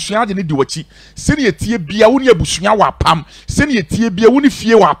bia abusua de ne di wachi seni etie bia woni abusua wa pam seni etie bia woni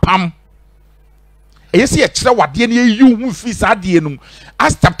fie wa pam eyesi ye kire wade ne yu hu fi sa de enum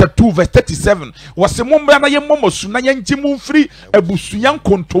Acts chapter 2 verse 37 wase mombra na ye momosu na ye ngimu mfiri abusua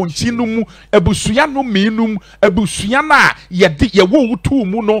nkontonchi no mu abusua no minum abusua na ye de ye wo wutu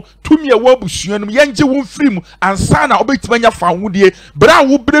mu no tumi ye wo abusua no ye ngi wo mfiri mu ansa na obetimanya fa wudie bra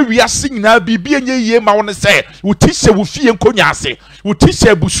wo bre wiase nyina bibie nye ye ma wo ne se wutishe wo fie nkonya ase wutishe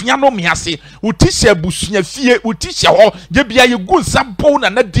abusua no me ase wutishe abusua fie wutishe ho je bia ye gunsa bo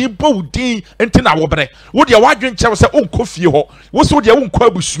na din bo udin enti na wo bre wo de wadwen kye wo se onko fie ho wo se wo de kwa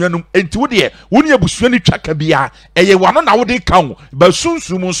busuanum enti wo de woni abusuani twaka bia eye wano na wo de ka ho ba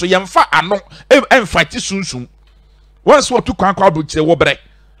sunsum nso yemfa ano emfa ti sunsum won se wo tu kwan kwa bro kire wo bre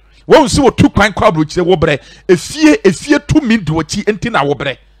won se wo tu kwan kwa bro kire wo bre efie tu mi de wachi enti na wo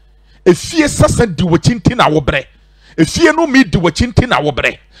bre efie sasa de wachi enti na wo bre efie no mi de wachi enti na wo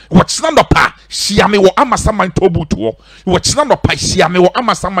bre wɔkyena no pa hyia me wɔ amasaman tobu to wɔkyena no pa hyia me wɔ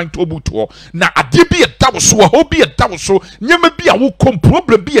amasaman tobu to na ade bi ɛda wo so wɔ bi ɛda wo so nyɛma bi a wo kom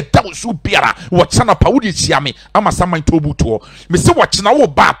problem bi ɛda wo so biara wɔkyena no pa wo de hyia me amasaman tobu to me se wɔkyena wo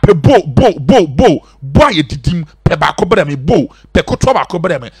ba pe bo aye didim pe ba ko bra me bo pe koto ba ko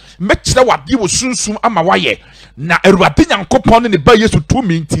bra me kyerɛ wade wo sunsum ama wayɛ na Awurade Nyankopɔn ne ba Yesu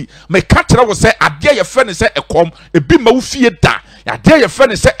tumi nti me ka kyerɛ wo sɛ ade yɛ fɛ ne sɛ ɛkɔm ebi ma wo fie da ade yɛ fɛ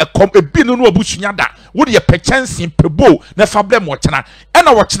ne sɛ ɛkɔm ebi no abusunya da wo de pɛ kyɛnse pebo na fa blɛ mo kyena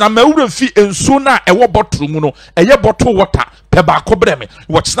ɛna wɔkyena ma wura fi enso na ɛwɔ bottle mu no ɛyɛ bottle water pe ba ko brɛ me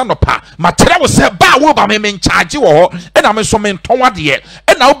wɔkyena no pa ma kyerɛ wo sɛ ba wo ba me charge wɔ hɔ ɛna me so me ntɔn adeɛ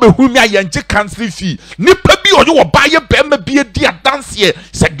ɛna wo behu mi ayɛnje cancel fee nipa bi ɔyɛ wɔ ba yɛ bɛma bi edi adanseɛ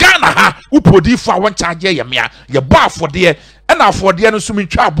sɛ Ghana ha wo podifo a wɔn charge yɛ mea yɛ bɔ afɔdeɛ ɛna afɔdeɛ no so me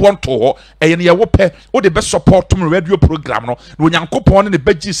twa aboɔ nto hɔ ɛyɛ ne yɛ wo pɛ wo de bɛ support me radio program no na Onyankopɔn ne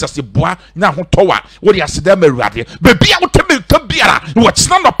bɛ Jesus boa na ho tɔwa wo de aseda ma Awurade bebi a wo teme nka biara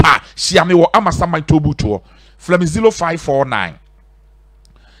wɔkyena no pa hyia me wɔ amasaman tobu to Flem 0549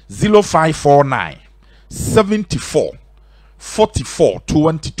 74 44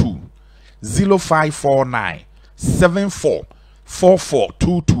 22 0549 74 44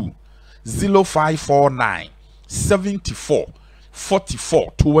 22 0549 74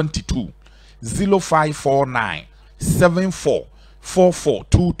 44 22 0549 74 44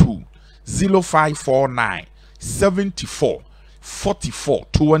 22 0549 74 44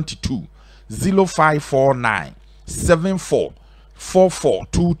 22 0549 74 44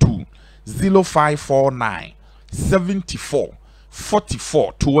 22 0549 74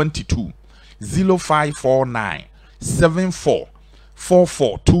 44 22 0549 74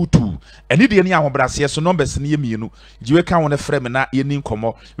 44 22 ɛne deɛ ne ahobrɛaseɛ so numbers ne yɛ mienu jiwe ka wona frɛ me na yɛni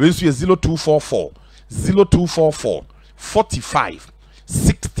nkɔmmɔ wensu yɛ 0244 45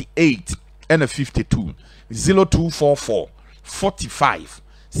 68 and 52 0244 45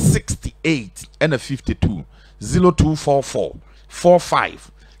 68 and 52 0244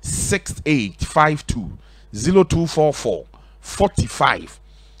 45 68 52 0244 45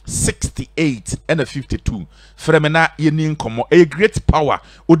 68 and 52 Fremena yenin komo a great power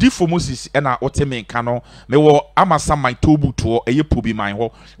odifo Moses ena oteme kano me wo amasa man tobu to eye pobi man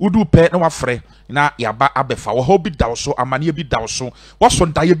ho udu pe na wafre na yaba abefa wo bi daw so amane bi daw so waso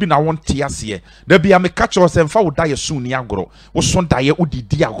daye bi na won te ase da bia me ka cho se mfa wo daye so ni agoro wo so daye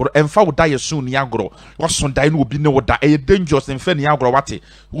udidi agoro emfa wo daye so ni agoro waso daye no obi ne wo da eye dangerous emfa ni agoro wate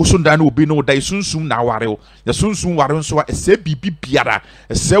wo so daye no obi ne wo daye sunsum na ware wo ya sunsum ware nso wa ese bibi biara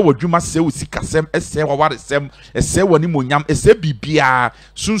ese wadwuma se wo sikasem ese wa ware sem ese wani monyam ese bibia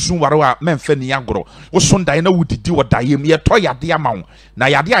sunsun warewa memfa ni agoro wo sondae na wudidi wo dae me yeto yade ama wo na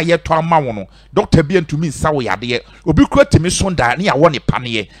yade a yeto ama wo no doctor bi antumi nsa wo yade obi kura temi sondae na ya wo ne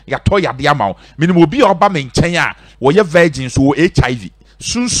pane yato yade ama wo minimum obi oba me nkyɛn a wo ye virgin so wo HIV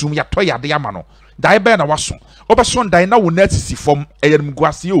sunsun yato yade ama no dae be na waso oba sondae na wo na asisi fom eyem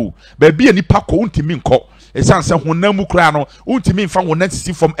guase o ba bi anipa ko untimi nkɔ esan se honam mu kura no untimi mfa honam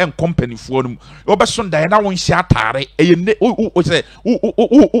sisi fom en company fo no obeso ndae na won hia atare eye o se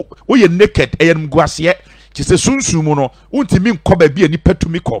o ye naked eye mguase ti se sunsun mu no untimi nkɔ ba bi ani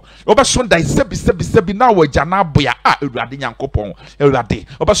patumi kɔ obeso ndae sebi na waja na aboya a Awurade Nyankopɔn Awurade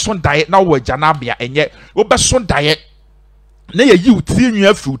obeso ndae na waja na abia enye obeso ndae na ye yi utie nwa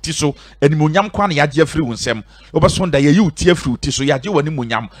afruti so animonyam kwa na yaje afri wunsem obeso ndae ye yi utie afruti so yaje wani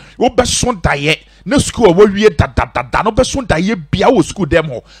munyam obeso ndae na school wo wie dadadada no beso ndae bia wo school dem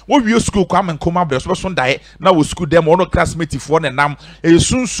ho wo wie school kwa menkoma bre so beso ndae na wo school dem ono classmate fo ne nam e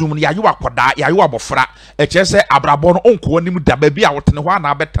sunsum ya yo akoda ya yo abofra e kyese abrabo no onko anim da ba bia wotene ho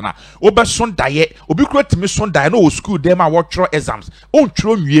na betena obeso ndae obi kura timi so ndae na wo school dem a wo tro exams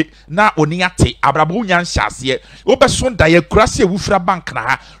ontro nwie na oni ate abrabo nya nhyase obeso ndae kurase wufra bank na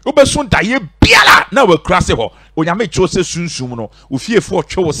ha obeso ndae biala na wo kurase ho onyame chose sunsum no ofiefo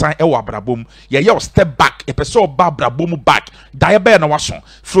otwe wo san e wo abrabom ye step back e pese oba abrabom back dae be na waso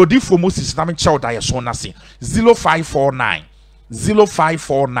frodifo Moses na me chew dae so na se 0549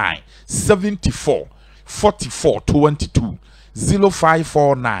 74 44 22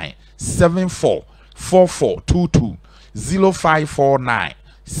 0549 74 44 22 0549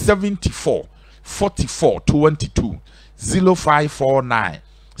 74 44 22 0549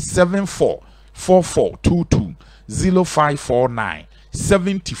 74 44 22 0549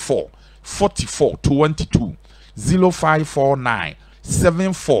 74 44 22 0549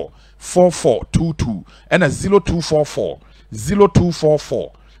 74 44 22 and a 0244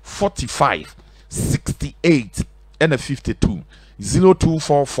 45 68 and a 52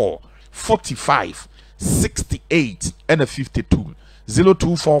 0244 45 68 and a 52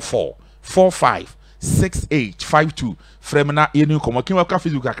 0244 45 6852 Fremna yenu komo kinwa ka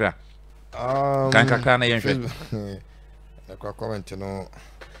Facebook kakra kan kakra na yenhwe akwa comment no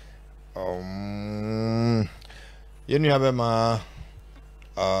yenu abema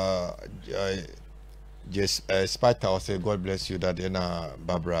just Sparta will say God bless you daddy na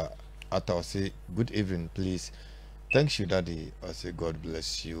Barbara Atta will say good evening please. Thanks you daddy. I say God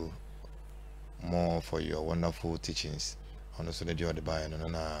bless you more for your wonderful teachings. And also the other by and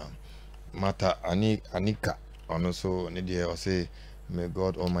Mata Anika and also Nidia will say may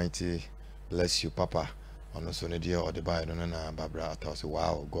God Almighty bless you Papa. And also Nidia or the by and Barbara Atta will say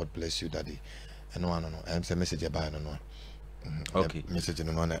wow God bless you daddy. And no I'm say message by no. Okay. Message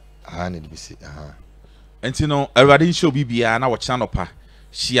no I need to be see and you know already show bibia na watch channel pa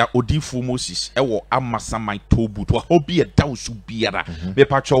shia odifu Moses ewo amasa my tobu to hobi e daw su biara me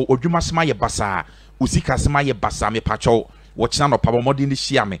pacho odwuma sema ye basa usika sema ye basa me pacho watch channel pa bomodi ni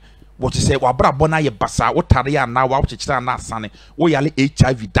shia me what you say wabra bona ye basa wotare ya na wa chechira na asane wo yale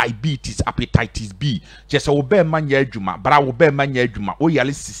HIV diabetes hepatitis B just wo be manya adwuma bra wo be manya adwuma wo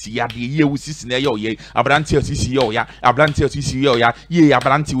yale sisi ya de ye wo sisi na ye oye abranti sisi ye oya abranti sisi ye oya ye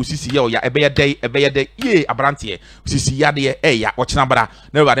abranti wo sisi ye oya ebe ye de ye abranti sisi ya de ya wo chena bra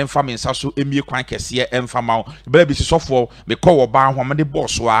na wade mfa me nsa so emie kwan kese emfa ma bra bi sisofo me ko wo ba ho me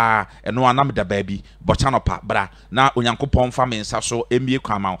boss wa eno anam da ba bi bo chano pa bra na onyankopon mfa me nsa so emie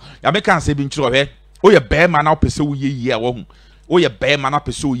kwan ma make can say bin chiro he o ye be ma na pese wo ye yi a wo hu o ye be ma na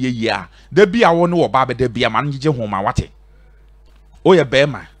pese wo ye yi a da bi a wo ne wo ba be da bi a ma ngije hu ma wate o ye be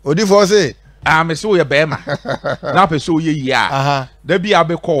ma odi for say me se o ye be ma na pese wo ye yi a da bi a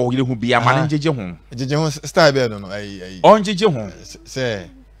be ko ye hu bi a ma ngije hu ngije hu style be no ai o ngije hu say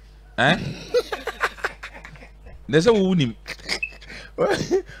de se wo nim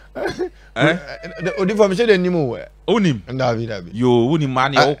odi for me say de nim wo onim David yo woni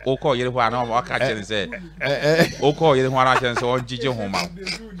mani o ko yere ho ana o ka chen se o ko yere ho ana chen se o jije ho ma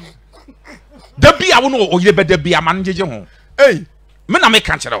da bia wo no o yere be da bia man jije ho me na me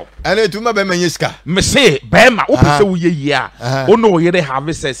ka chere o ene tuma be manye ska me se be ma o pese wo ye yi a o no o yere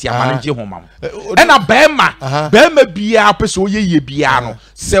have sense ya man jije ho ma e na be ma bia pese o ye yi bia no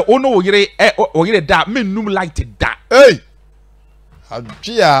se o no o yere da me num light da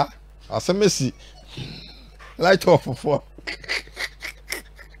ajia asemesi light off for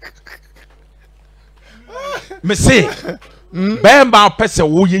me say bemba pese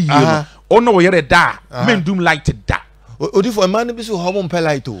wo ye no ono wo yere da mendum light da odi for man bi so homo mpe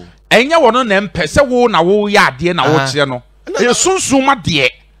light o enye wono na mpe se wo na wo ya ade na wo kire no e sunsun ma de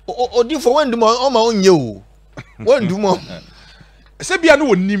odi for wandum o ma onye o wandum se bia no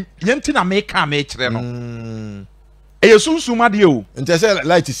wonim ye nti na me ka me kire no e sunsun ma de o nti se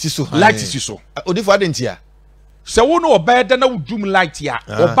light siso odi for adentia se wo no obeda na wudum light ya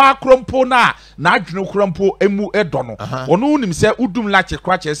oba krompo na adwene krompo emu edo no ono unim se udum light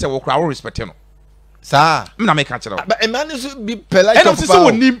kra che se wo kra wo respect no sa na me ka kire ba e man so bi pe light of pa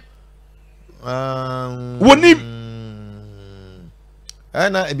wonim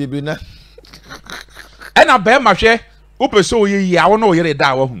ana e bibiri na ena be ma hwe wo pese o ye ya wo no yere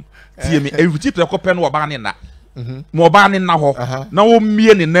da wa hu tie me eruti pre ko pe no oba ne na mo ba ne na ho na wo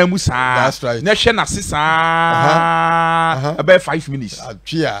mie ne na mu saa na hwe na sisa about 5 minutes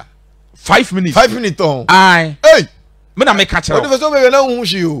atwia 5 minutes 5 minutes on ai me na me ka kire o de so be na hu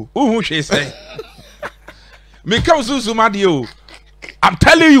hwe o hu hwe se me ka ususu ma de o I'm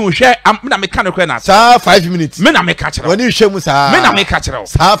telling you hwe me na me ka ne kire na saa 5 minutes me na me ka kire woni hwe mu saa me na me ka kire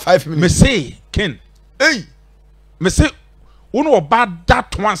saa 5 minutes me say ken me say wono oba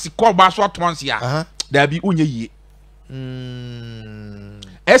that once call ba so once ya da bi unye yie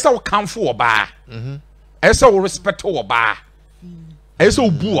esa wo kanfo oba esa wo respect oba esa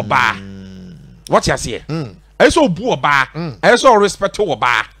wo bu oba what you say esa wo bu oba esa wo respect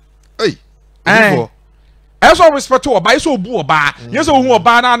oba esa wo respect oba esa wo bu oba yesa wo hu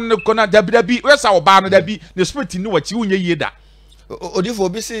oba na ko na da bi esa oba no da bi ne spirit ni wachi unye yie da odifo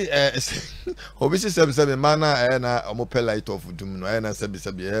obi si sebi mana na omope light of dum no na sebi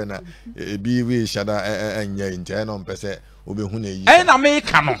na ebi we shada enya nje na mpese obehu na yi na me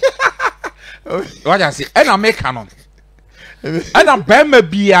ka no what you say na me ka no na bema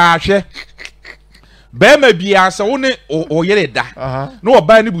bia hwe bema bia se wo ne o yere da na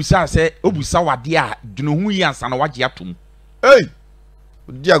oba ni busa se obusa wade a dunu hu yi ansa na waje atom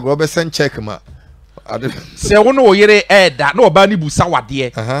di agro be send check ma se wo no yere da na oba ni busa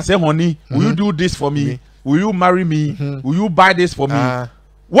wade say honey will you do this for me will you marry me will you buy this for me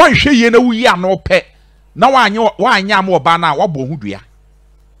won hwe ye na wu yi ano pe na wanya am oba na wabo hu dua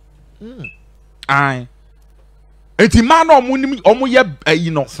ai enti ma na omo ye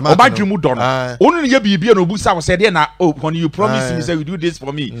you know oba dwemu do no onu ye bibia no busa wo say dey na oh when you promise me say you do this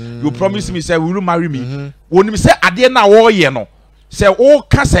for me you promise me say will you marry me woni me say ade na wo ye no say o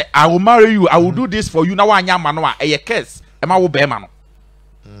ka say I will marry you I will do this for you na wa anya ma no a eye curse e ma wo be ma no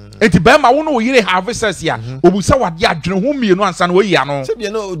enti be ma wo no yire have sense ya obusa wade adwene ho mienu ansa na wo yi ano se bia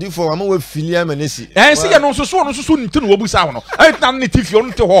no di for am we filia manesi se ye no so nti no obusa wo no enti na tifi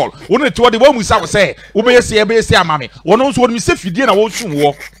on te hall wo no te wo de wo musa wo say wo be ye amame wo no so wo mi se fidie na wo sun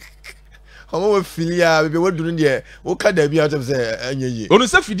wo am we filia be wo dunu de wo ka da bia to say anyeye wo no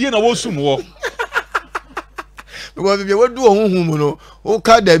se fidie na wo sun wo because be wo du ohunhun mu no o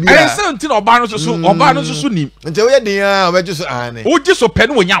ka da bia se nti na oba no so nim nti wo ye den a obeji so ane o ji so pe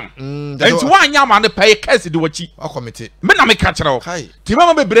no nyam enti wa nyam ane pe case de wachi akomite me na me ka kire wo ti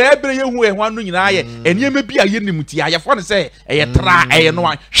mama bebre ye hu ehwa no nyina ye eniem bi a ye nim ti aye fo ne se eye tra eye no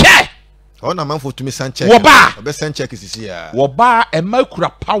hwe o na manfo tumi san check obe san check sisi ya wo ba e makura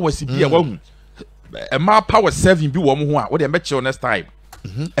powers bi a wahu e ma power 7 bi wo mo ho a wo de me chill next time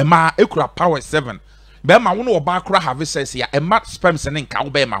e ma ekura power 7 be ma wo no oba kra have sex ya e ma sperms ne nka wo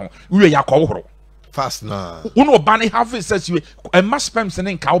be ma ho we ya ko horo fast na wo no oba ne have sex we e ma sperms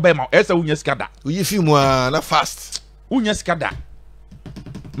ne nka wo be ma e se wo nya skada wo yi film a na fast wo nya skada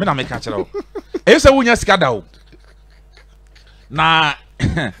me na me ka kira wo e se wo nya skada o na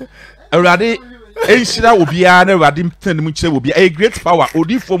awurade enshira obia na awurade mtene mu kire obia a great power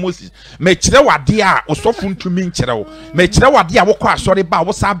odi for Moses me kire wade a osofo ntumi nkire wo me kire wade a wokọ asori ba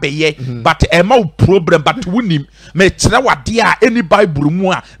wo sa beye but e ma problem but wonim me kire wade a any bible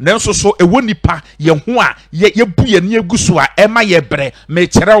mu a nanso so e wonipa ye ho a ye bu ye ne aguso a e ma ye bre me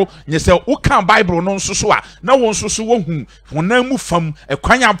kire wo nye se wo kan bible no nso so a na wo nso so wo hu wona mu fam e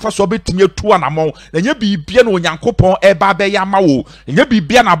kwanya amfa so betumi atu anamo na nya bibia na onyankopon e ba be ya ma wo nya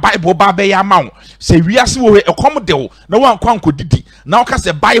bibia na bible ba be ya ma wo se wiase wo ekom de wo na wankwa nkodidi na woka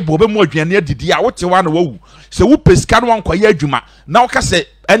se bible be mu adwane adidi a wote wa na wawu se wo pesika no wankwa ye adwuma na woka se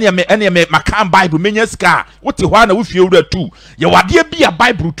ene me makan bible menya sika wote ho na wo fie wura tu ye wade bia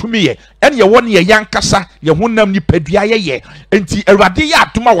bible tumi ye ene ye woni ye yankasa ye honam ni padua ye enti awurade ye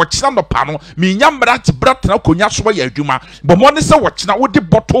atoma wo kira no pa no me nya mrate bratra konya so ye adwuma bomo ne se wo kira wo de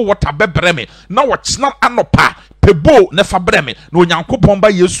bottle water bebre me na wo kira anopa pebo ne fa breme na onyankopon ba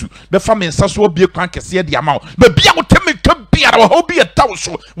Yesu be fa me nsa so obie kwan kese de ama be bia wo temi ka bia wo ho bia tawo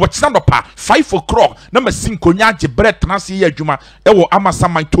so wo kira no pa 5 o'clock na masin konya age bre transe ye adwuma e wo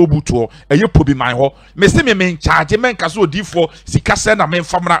amasaman tobuto eye pobi man ho me se me charge men ka so odifo sika se na me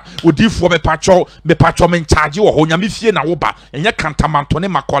famra odifo me pacho me charge wo ho nyame fie na wo ba enye kantamanto ne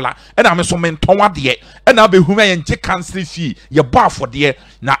makola e na me so me nton wade e na be hu me ye nje cancel fee ye bo afode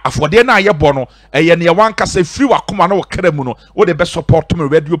na afode na ye bo no eye ne ye wanka se free wakoma na wo kra mu no wo de be support me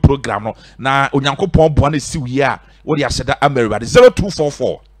radio program no na onyankopon bo na si wi a wo de aseda amerwade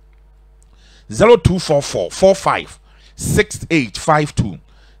 0244 45 6852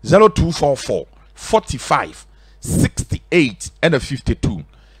 0244 45 68 and a 52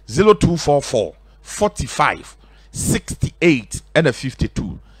 0244 45 68 and a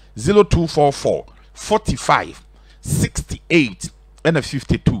 52 0244 45 68 and a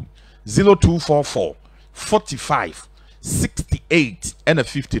 52 0244 45 68 and a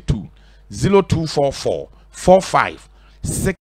 52 0244 45 6